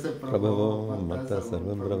Prabhu mata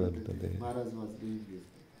sarvam pravartate. Maharaj was doing this.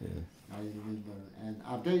 Yeah. I remember. And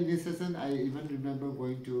after initiation, I even remember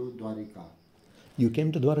going to Dwarika. You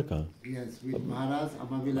came to Dwaraka? Yes, with Maharaj,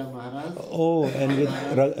 Amavila Maharaj. Oh, and with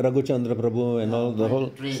Raghuchandra Prabhu and all the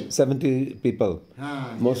whole 70 people.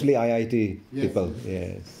 Mostly IIT people.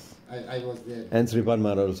 Yes. I was there. And Sripad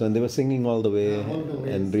Maharaj also. And they were singing all the way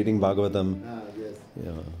and reading Bhagavatam. Yes.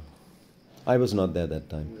 Yeah. I was not there that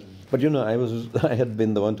time. But I had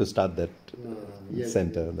been the one to start that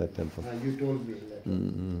center, that temple. You told me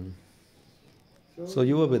that. So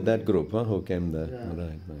you were with that group, who came there?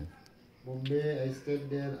 Right. Mumbai, I stayed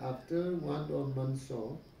there after 1 month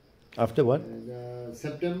so. After what?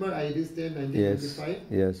 September I reached there 1995.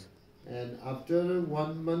 Yes. And after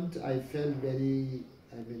 1 month I felt very,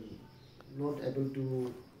 not able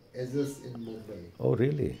to adjust in Mumbai. Oh,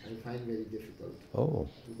 really? I find very difficult. Oh.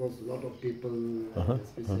 Because a lot of people,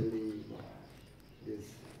 especially this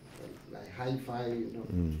like hi-fi,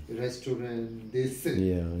 restaurant, this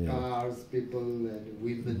cars, people and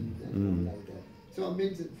women and all like that. So I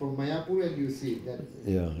mean, from Mayapur and you see that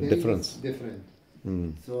difference. Different.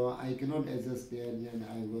 So I cannot adjust there, and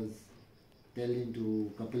I was telling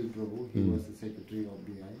to Kapil Prabhu, he was the secretary of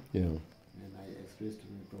BI. Yeah. And I expressed to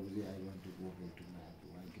him, Prabhuji, I want to go back to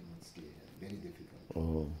Mayapur. I cannot stay here. Very difficult.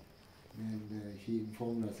 Oh. And he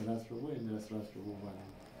informed Rasaraj Prabhu, and Rasaraj Prabhu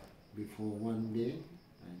before one day,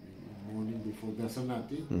 in the morning before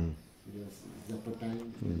Dasanati, it was supper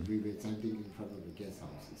time, and we were chanting in front of the guest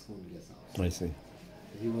house, his own guest house. I see.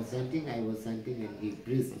 He was chanting, I was chanting, and he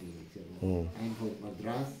praised me. I'm from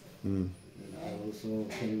Madras, and I also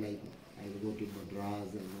felt like I go to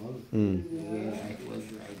Madras and all, where I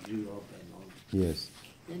grew up and all. Yes.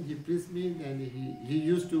 And he praised me, and he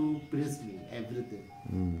used to praise me, everything.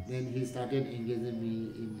 Then he started engaging me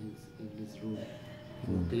in his room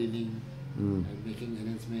for cleaning and making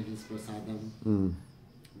arrangement, his prasadam,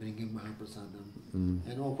 bringing Mahaprasadam.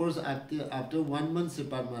 And of course, after 1 month,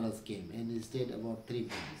 Sripad Maharaj came, and he stayed about 3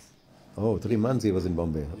 months. Oh, 3 months he was in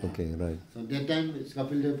Bombay. Yeah. Okay, right. So that time,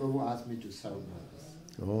 Kapil Dev Prabhu asked me to serve Maharaj.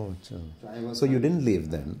 Oh, achha. So So you didn't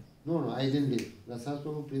leave then? No, I didn't leave. Rasaraj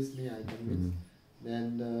Prabhu praised me, I convinced.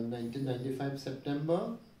 Then 1995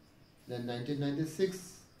 September, then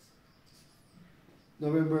 1996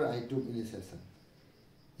 November, I took initiation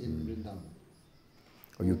in Vrindavan.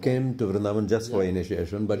 Oh, you came to Vrindavan just for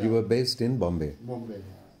initiation, but you were based in Bombay. Bombay.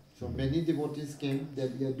 So many devotees came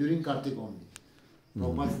that year during Kartik only.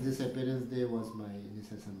 Prabhupada's disappearance day was my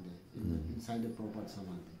initiation day, inside the Prabhupada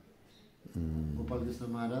Samadhi. Gopal Krishna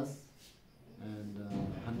Maharaj and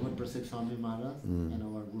Hanuman Prasad Swami Maharaj and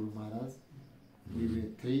our Guru Maharaj. We were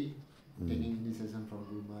 3 taking initiation from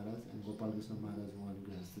Guru Maharaj, and Gopal Krishna Maharaj one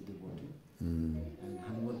Grihastha devotee. And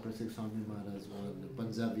Hanuman Prasad Swami Maharaj was the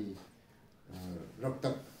Punjabi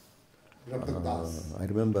Raktak Das. I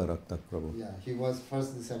remember Raktak Prabhu. Yeah, he was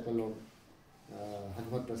first disciple of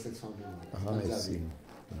Hanuman Prasad Swami Maharaj. I see.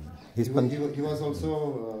 He was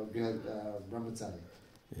also Brahmachari.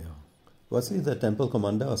 Yeah. Was he the temple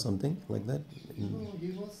commander or something like that? No,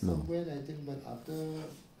 he was somewhere, I think, but after,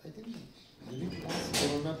 I think, during last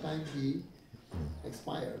Corona time, he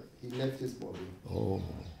expired. He left his body. Oh.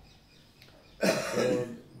 So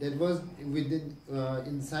that was within,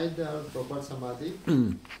 inside the Prabhupada Samadhi,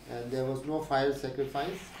 and there was no fire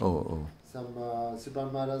sacrifice. Some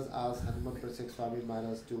Sripad Maharaj asked Hanuman Prasad Swami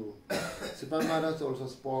Maharaj to. Sripad Maharaj also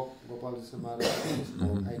spoke, Gopal Krishna Maharaj also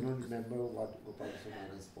spoke. I don't remember what Gopal Krishna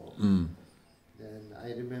Maharaj spoke. Then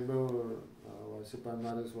I remember what Sripad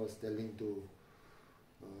Maharaj was telling to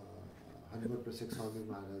Hanuman Prasad Swami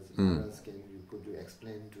Maharaj. Maharaj, could you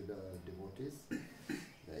explain to the devotees,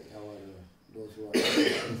 like those who are in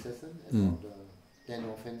the session, about the 10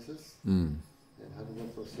 offences? Then Hanuman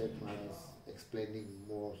Prasad Maharaj explaining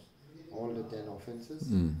more all the 10 offences,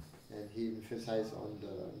 and he emphasized on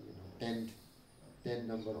the 10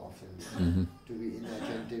 number offences to be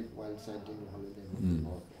inattentive while chanting holy name of the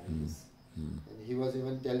Lord. And he was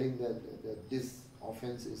even telling that this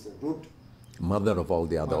offense is a root mother of all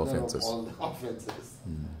the other offenses. Of all the offenses.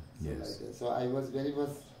 Yes. Like so I was very much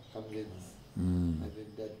convinced. I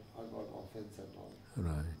mean that about offense and all.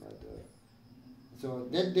 Right. But, so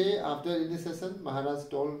that day after initiation, Maharaj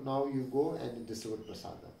told, now you go and distribute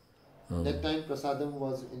prasadam. That time prasadam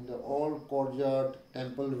was in the all courtyard,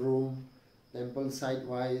 temple room, temple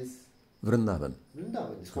side-wise. Vrindavan.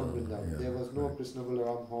 Vrindavan, it's called Vrindavan. There was no Krishna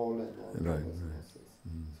Balaram hall and all. Right.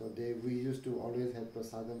 So we used to always have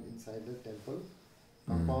prasadam inside the temple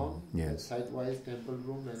compound, side-wise temple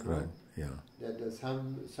room and all. That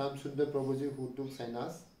Sam Sundar Prabhuji, who took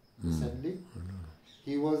sannyas recently,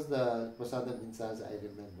 he was the prasadam in charge, I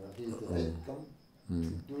remember. He is the head, come,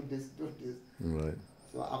 do this. Right.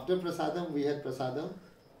 So after prasadam, we had prasadam.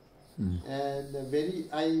 And very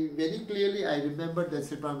clearly I remember that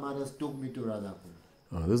Sripad Maharaj took me to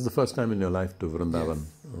Radhakund. This is the first time in your life to Vrindavan.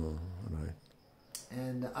 Yes. Right.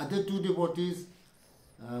 And the other 2 devotees,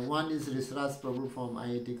 one is Rishraj Prabhu from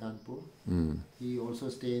IIT Kanpur. He also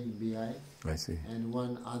stayed in BI. I see. And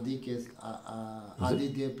one Adi Dev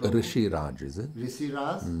Prabhu. Rishi Raj, is it? Rishi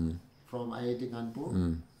Raj from IIT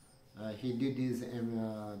Kanpur. He did his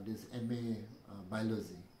MA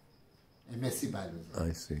biology. MSc biology.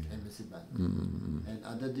 I see. MSc biology. And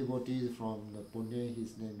other devotees from the Pune,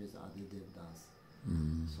 his name is Adi Dev Das.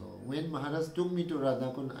 So when Maharaj took me to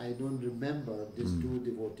Radhakund, I don't remember these 2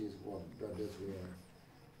 devotees, what brothers were.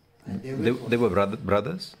 And They were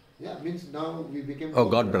brothers? Yeah, means now we became. Oh,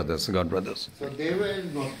 God brothers. So they were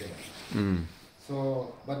not there. Mm.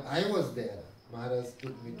 So, but I was there. Maharaj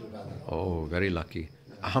took me to Radha. Oh, very lucky.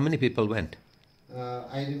 How many people went?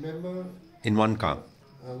 I remember. In one car?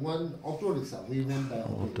 One auto rickshaw. We went by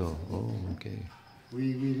auto rickshaw. Oh, okay.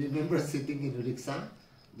 We remember sitting in rickshaw,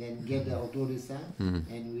 then get the auto rickshaw,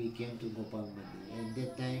 and we came to Gopal Mandir. And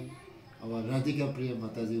that time, our Radhika Priya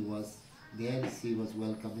Mataji was there. She was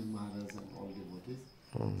welcoming Maharaj and all devotees.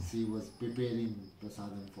 Oh. She was preparing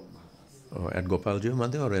prasadam for Maharaj. Oh, at Gopalji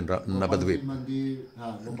Mandir or in Nabadvip?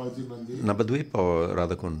 Gopalji Mandir. Nabadvip or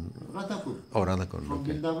Radhakund? Radhakund. Oh, Radhakund. From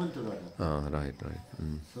Okay. Vrindavan to Radha. Ah, right.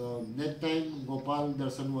 Mm. So that time Gopal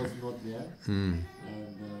Darshan was not there. Mm.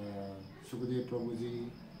 And Sukadev Prabhuji,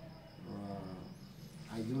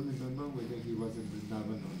 I don't remember whether he was in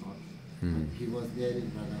Vrindavan or not. But he was there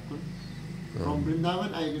in Radhakund. From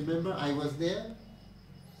Vrindavan, I remember I was there,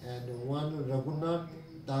 and one Raghunath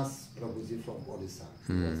Das Prabhuji from Odisha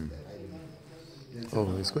was there. I remember.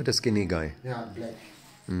 Oh, he's quite a skinny guy. Yeah, black.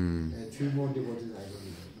 Mm. And few more devotees I don't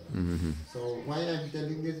remember. Mm-hmm. So why I'm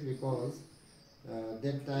telling this, because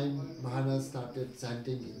that time Maharaj started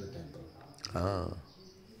chanting in the temple. Ah.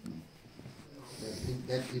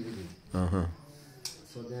 That evening. Uh-huh.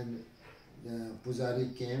 So then the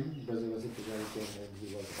Pujari came, Brajavasi Pujari came, and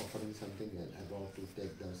he was offering something and about to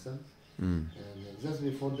take darshan. Mm. And just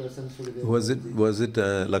before darshan, Sukadev Was it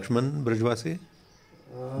Lakshman Brajvasi?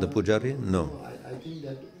 The Pujari? No. I think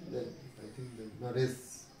that Naresh.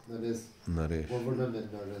 Govardhan and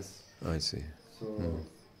Naresh. I see. So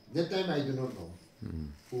that time I do not know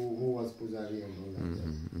who was Pujari and all like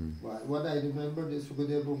that. But what I remember is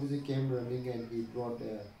Sukadev Prabhuji came running and he brought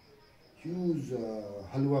a huge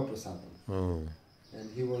halwa prasadam. Oh.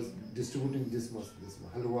 And he was distributing this much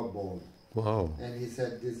halwa ball. Wow. And he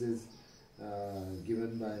said this is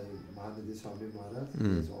given by Mahanadi Swami Maharaj.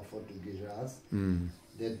 It was offered to Giriraj.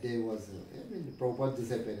 That day was Prabhupada's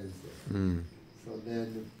disappearance. So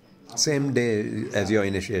then... Same day as your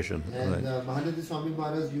initiation. And Right. Mahanadi Swami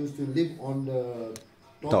Maharaj used to live on the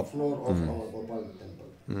top floor of our Gopal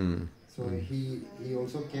temple. So he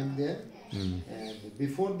also came there. And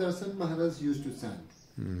before darshan, Maharaj used to chant.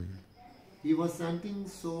 He was chanting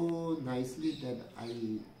so nicely that I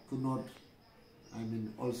could not,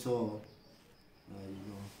 also,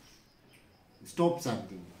 stop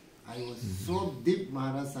chanting. I was so deep,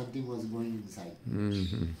 Maharaj chanting was going inside.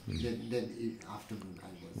 That afternoon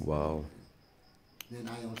I was. Wow. Then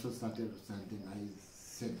I also started chanting. I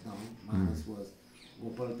sat down. Maharaj was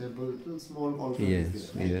Gopal temple, little small altar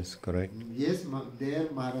is there, right? Yes, correct. Yes, there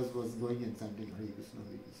Maharaj was going and chanting Hare Krishna,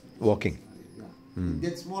 Hare Krishna. Walking. Yeah. In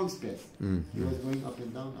that small space. He was going up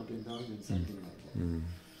and down and chanting like that.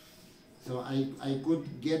 So I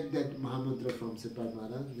could get that Mahamantra from Sipad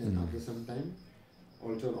Maharaj. Then after some time,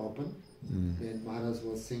 altar open. Then Maharaj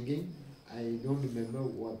was singing. I don't remember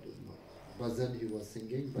what bhajan he was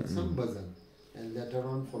singing, but some bhajan. And later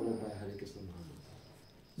on followed by Hare Krishna Mahamantra.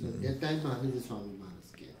 So that time Mahanadi Swami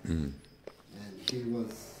Maharaj came. And he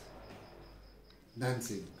was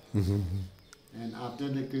dancing. And after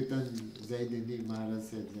the kirtan, Jai Dindi, Maharaj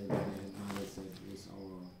said Jai Dindi, and Maharaj said, yes,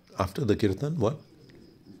 our... After the kirtan, what?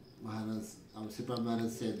 Maharaj, our Sipad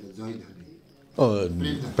Maharaj said Jai Dhani. Oh,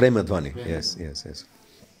 Premadvani. Yes.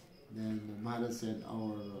 Then Maharaj said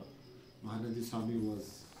our Mahanadi Swami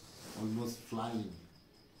was almost flying.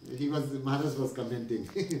 Maharaj was commenting.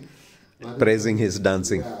 Praising his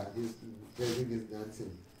dancing. Yeah, he's praising his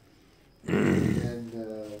dancing. And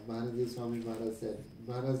Mahanadi Swami Maharaj said,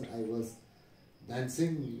 Maharaj, I was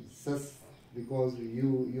dancing such because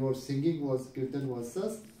your singing was, kirtan was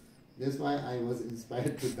such, that's why I was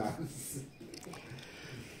inspired to dance.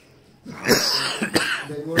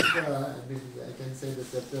 That was, I can say the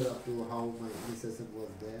chapter up to how my initiation was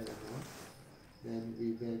there and all. Then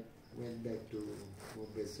we went back to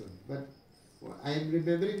Bombay soon. But I am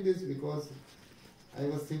remembering this because I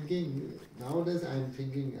was thinking, nowadays I am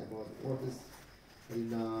thinking about what is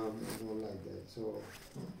Harinam and all like that. So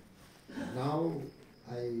now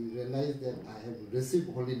I realize that I have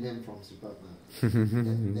received holy name from Sipad.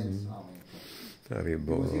 That's how I thought.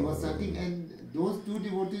 Because he was chanting, and those two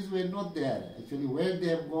devotees were not there. Actually, where they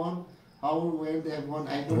have gone, where they have gone,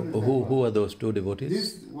 I don't remember. Who are those two devotees?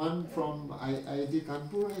 This one from IIT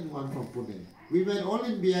Kanpur and one from Pune. We were all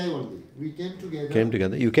in BI only. We came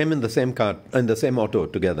together. You came in the same car, in the same auto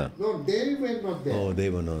together? No, they were not there. Oh, they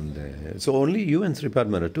were not there. So only you and Sripad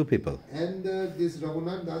Maharaj, two people? And this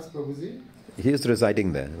Raghunath Das Prabhuji. He is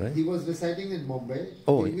residing there, right? He was residing in Mumbai.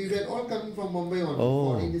 Oh. We were all coming from Mumbai only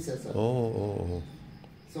for initiation. Oh.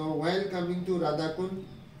 So while coming to Radhakund,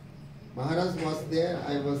 Maharaj was there,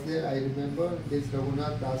 I was there, I remember. This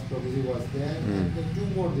Raghunath Das Prabhuji was there, and the two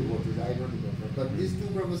more devotees, I don't remember. But these two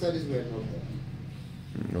brahmacharis were not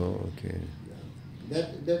there. Oh, okay. Yeah.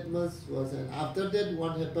 That much was, and after that,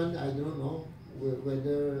 what happened, I don't know.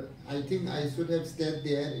 Whether I think I should have stayed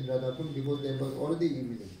there in Radhakund because there was already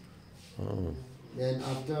evening. Oh. Then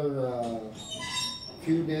after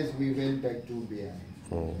few days we went back to Bihar.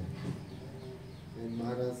 Oh. And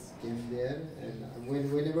Maharaj came there, and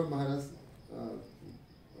whenever Maharaj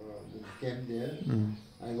came there,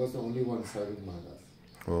 I was the only one serving Maharaj.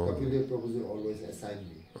 Oh. Kapildev Prabhuji always assigned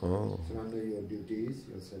me. Oh. Surananda, your duty is,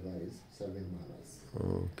 your seva is serving Maharaj.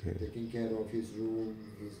 Okay. Taking care of his room,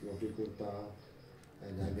 his roti kurta,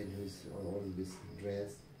 and I mean his all this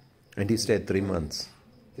dress. And he stayed 3 months.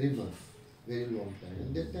 3 months, very long time.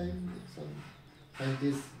 And that time, some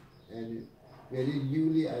scientists and very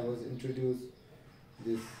newly I was introduced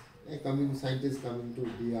this scientists coming to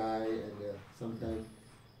BI, and sometimes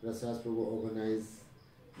Rasas Prabhu organized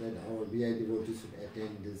that our BI devotees should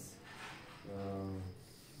attend this.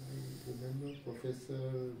 I remember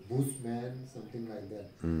Professor Bushman, something like that.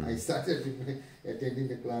 I started attending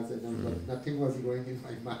the class, and but nothing was going in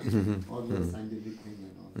my mind, all the scientific thing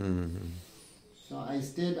and all. So I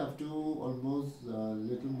stayed up to almost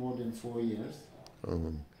little more than 4 years.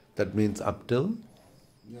 That means up till?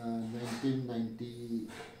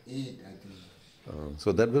 1998, I think.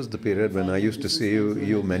 So that was the period when I used to see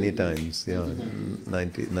you many times. Yeah,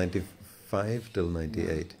 95 till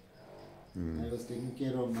 98. I was taking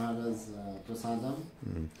care of Maharaj's prasadam.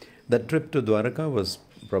 That trip to Dwarka was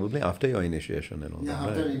probably after your initiation and all that,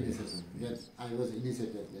 After right? initiation. Yes, I was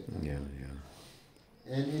initiated that time. Yeah.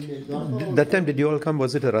 And in Dwarka That time, did you all come?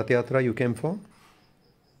 Was it a Rath Yatra you came for?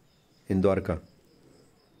 In Dwarka?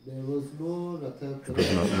 there was no Rath Yatra. It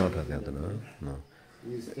was not Rath Yatra, no.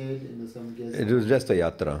 We stayed in some guest It was just a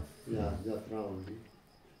Yatra. Yeah, Yatra only.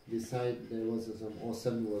 Beside there was some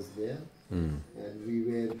ocean was there. And we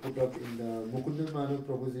were put up in the Mukundan Madhav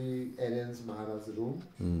Prabhuji arranged Maharaj's room.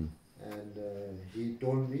 And he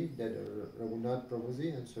told me that Raghunath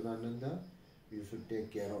Prabhuji and Surananda, you should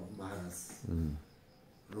take care of Maharaj's room,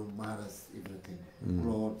 Maharaj's everything.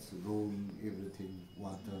 Clothes, room, everything,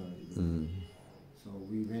 water, everything. So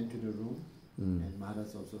we went to the room, and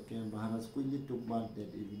Maharaj also came. Maharaj quickly took bath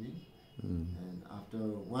that evening. And after,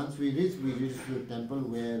 once we reached to the temple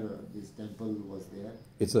where this temple was there.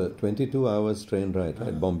 It's a 22 hours train ride,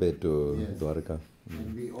 right? Bombay to Yes. Dwarka.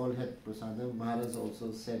 And we all had prasadam. Maharaj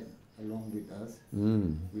also sat along with us.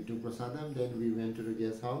 We took prasadam, then we went to the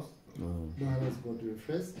guest house. Maharaj got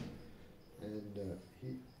refreshed, and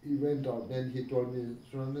he went out. Then he told me,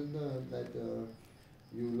 Surananda, that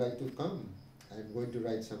you like to come. I'm going to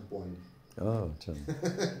write some poem. Oh, chal.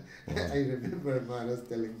 I remember Maharaj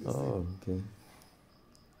telling this thing. Oh, okay.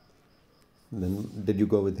 Then did you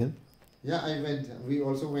go with him? Yeah, I went. We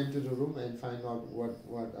also went to the room and find out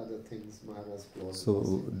what other things Maharaj closed.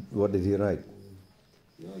 So what did he write?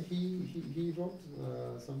 He wrote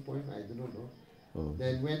some poem. I do not know.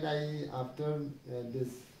 Then when after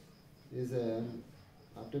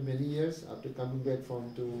after many years, after coming back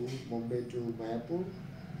from to Bombay to Mayapur,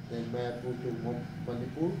 then Mayapur to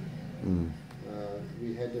Manipur,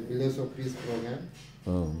 we had a Village of Peace program.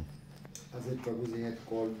 Azit Prabhuji had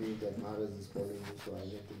called me that Maharaj is calling me, so I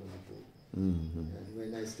went to Manipur. And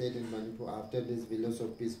when I stayed in Manipur, after this Village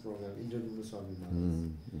of Peace program, Indra Swami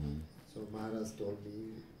Maharaj. So Maharaj told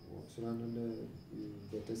me, Surananda, you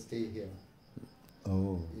better stay here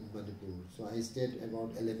in Manipur. So I stayed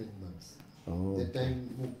about 11 months. That time,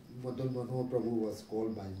 Madan Manohar Prabhu was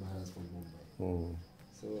called by Maharaj from Mumbai.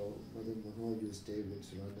 So Madan Manohar, you stay with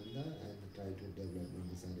Surananda and try to develop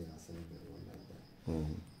Nandasari Asana and all like that.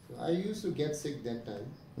 So I used to get sick that time.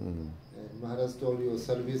 And Maharaj told your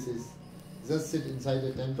service is just sit inside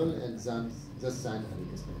the temple and just chant Hare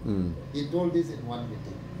Krishna. He told this in one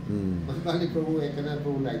meeting. Manipali Prabhu, Ekanath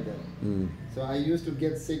Prabhu like that. So I used to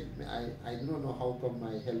get sick. I don't know how come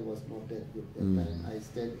my health was not that good that time. I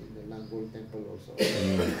stayed in the Langol temple also at the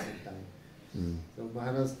same time. So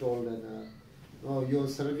Maharaj told that no, your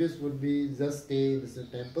service would be just stay in the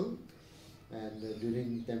temple, and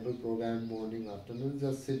during temple program, morning, afternoon,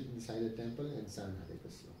 just sit inside the temple and chant Hare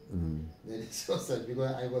Krishna. Then it was sad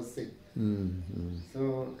because I was sick.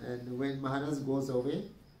 So, and when Maharaj goes away,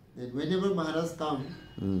 then whenever Maharaj comes,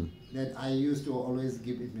 then I used to always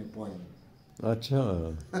give him a poem.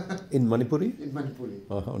 Acha. In Manipuri? In Manipuri.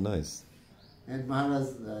 Oh, how nice. And Maharaj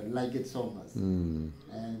liked it so much.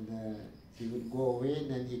 And he would go away,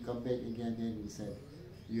 then he come back again and he said,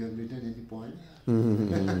 you have written any poem?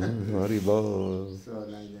 Haribol. So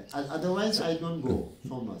like that. Otherwise, I don't go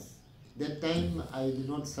so much. That time I did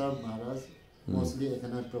not serve Maharaj. Mostly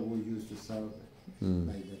Ekanath Prabhu used to serve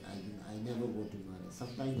like that. I never go to Maharaj.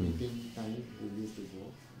 Sometimes meeting time we used to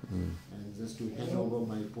go. And just to hand over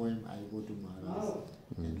my poem, I go to Maharaj,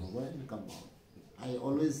 hand over and come out. I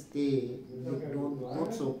always stay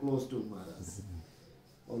not so close to Maharaj.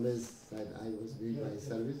 Always said I was doing my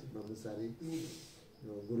service, Brahmachari,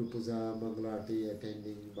 Guru Puja, Mangalarti,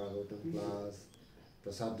 attending Bhagavatam class,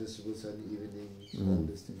 Prasad distribution, evening, all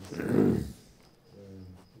these things.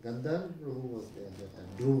 Gandhar Prabhu was there at that time.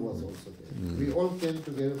 Dhruv was also there. We all came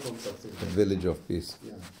together from Kakching. Village of Peace.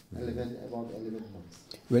 Yeah, about 11 months.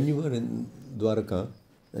 When you were in Dwarka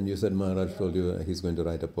and you said Maharaj told you he's going to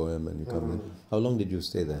write a poem and you come in, how long did you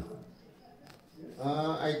stay there?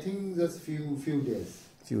 I think just few days.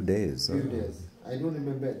 Few days. Few days. I don't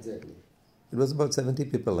remember exactly. It was about 70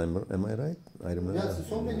 people, am I right? I remember. Yes,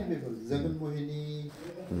 so many people. Jagan Mohini,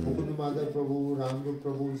 Mukundamada Prabhu, Ramrup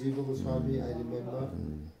Prabhu, Jiva Goswami, I remember.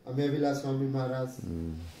 Amevila Swami Maharaj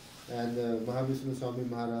and Mahavishnu Swami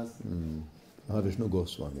Maharaj. Mahavishnu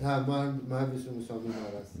Goswami. Mahavishnu Swami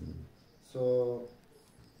Maharaj. So,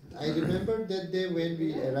 I remember that day when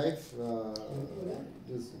we arrived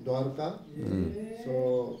this Dwarka.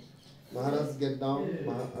 So, Maharaj get down,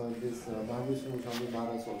 this Mahavishnu Swami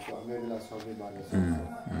Maharaj also, Amevila Swami Maharaj also.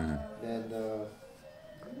 Then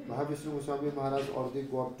Mahavishnu Swami Maharaj already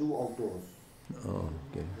got 2 autos. Oh,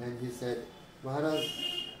 okay. And he said, Maharaj,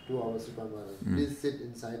 to our Super Maharaj, please sit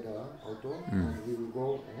inside the auto and we will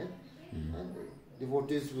go ahead and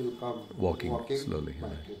devotees will come walking slowly. by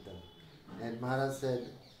Kirtan. And Maharaj said,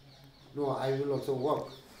 no, I will also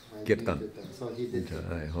walk. Kirtan. So he did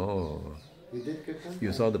Kirtan. Oh. He did Kirtan.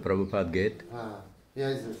 You saw the Prabhupada gate?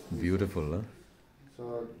 Yes. Beautiful, huh?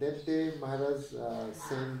 So that day Maharaj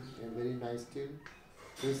sang a very nice tune,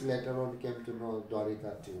 which later on came to know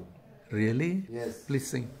Dwarika tune. Really? Yes. Please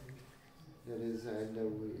sing. There is, and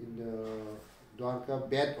in the Dwarka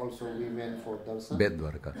Bed also we went for darshan. Bed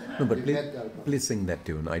Dwarka. No, but please sing that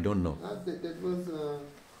tune. I don't know. That was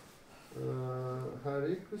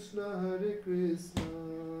Hare Krishna,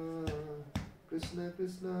 Krishna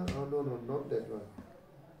Krishna. Oh no, not that one.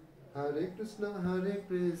 Hare Krishna,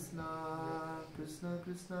 Krishna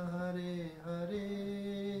Krishna, Hare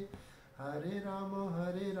Hare, Hare Rama,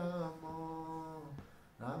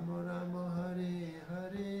 Rama Rama, Hare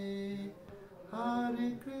Hare,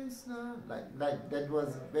 Hare Krishna. Like that was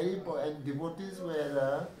very important. And devotees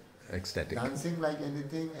were ecstatic. Dancing like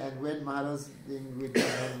anything. And when Maharaj did with the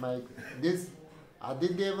hand mic, this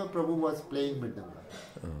Adideva Prabhu was playing mridanga.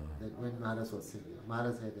 That when Maharaj was singing,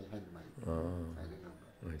 Maharaj had a hand mic. I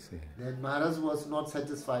remember. I see. Then Maharaj was not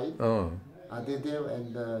satisfied. Adidev,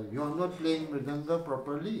 and you are not playing mridanga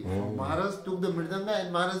properly. So Maharaj took the mridanga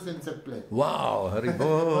and Maharaj himself played. Wow,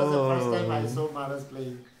 Haribol. It was the first time I saw Maharaj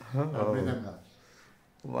playing mridanga.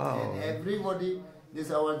 Wow. And everybody,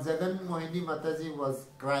 this our Jagan Mohini Mataji was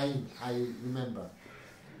crying, I remember.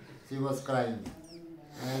 She was crying.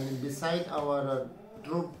 And beside our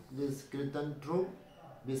troop, this Kirtan troop,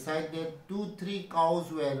 beside that 2-3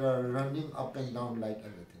 cows were running up and down like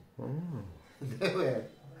anything. They were.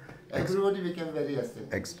 Everybody became very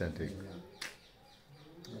ecstatic. Ecstatic. Yeah.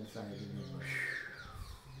 Yes, I remember.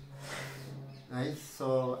 Nice.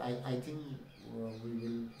 So I think we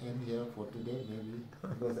will end here for today, maybe,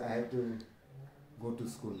 because I have to go to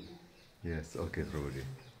school. Yes. Okay, Prabhuji.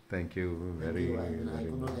 Thank you very, I very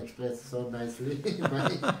could much. not express so nicely. My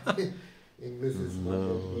English is not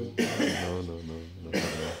that good. No.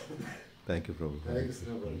 Thank you, Prabhu. Hare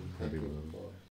Krishna, Prabhu. Thank Hari you Bol. for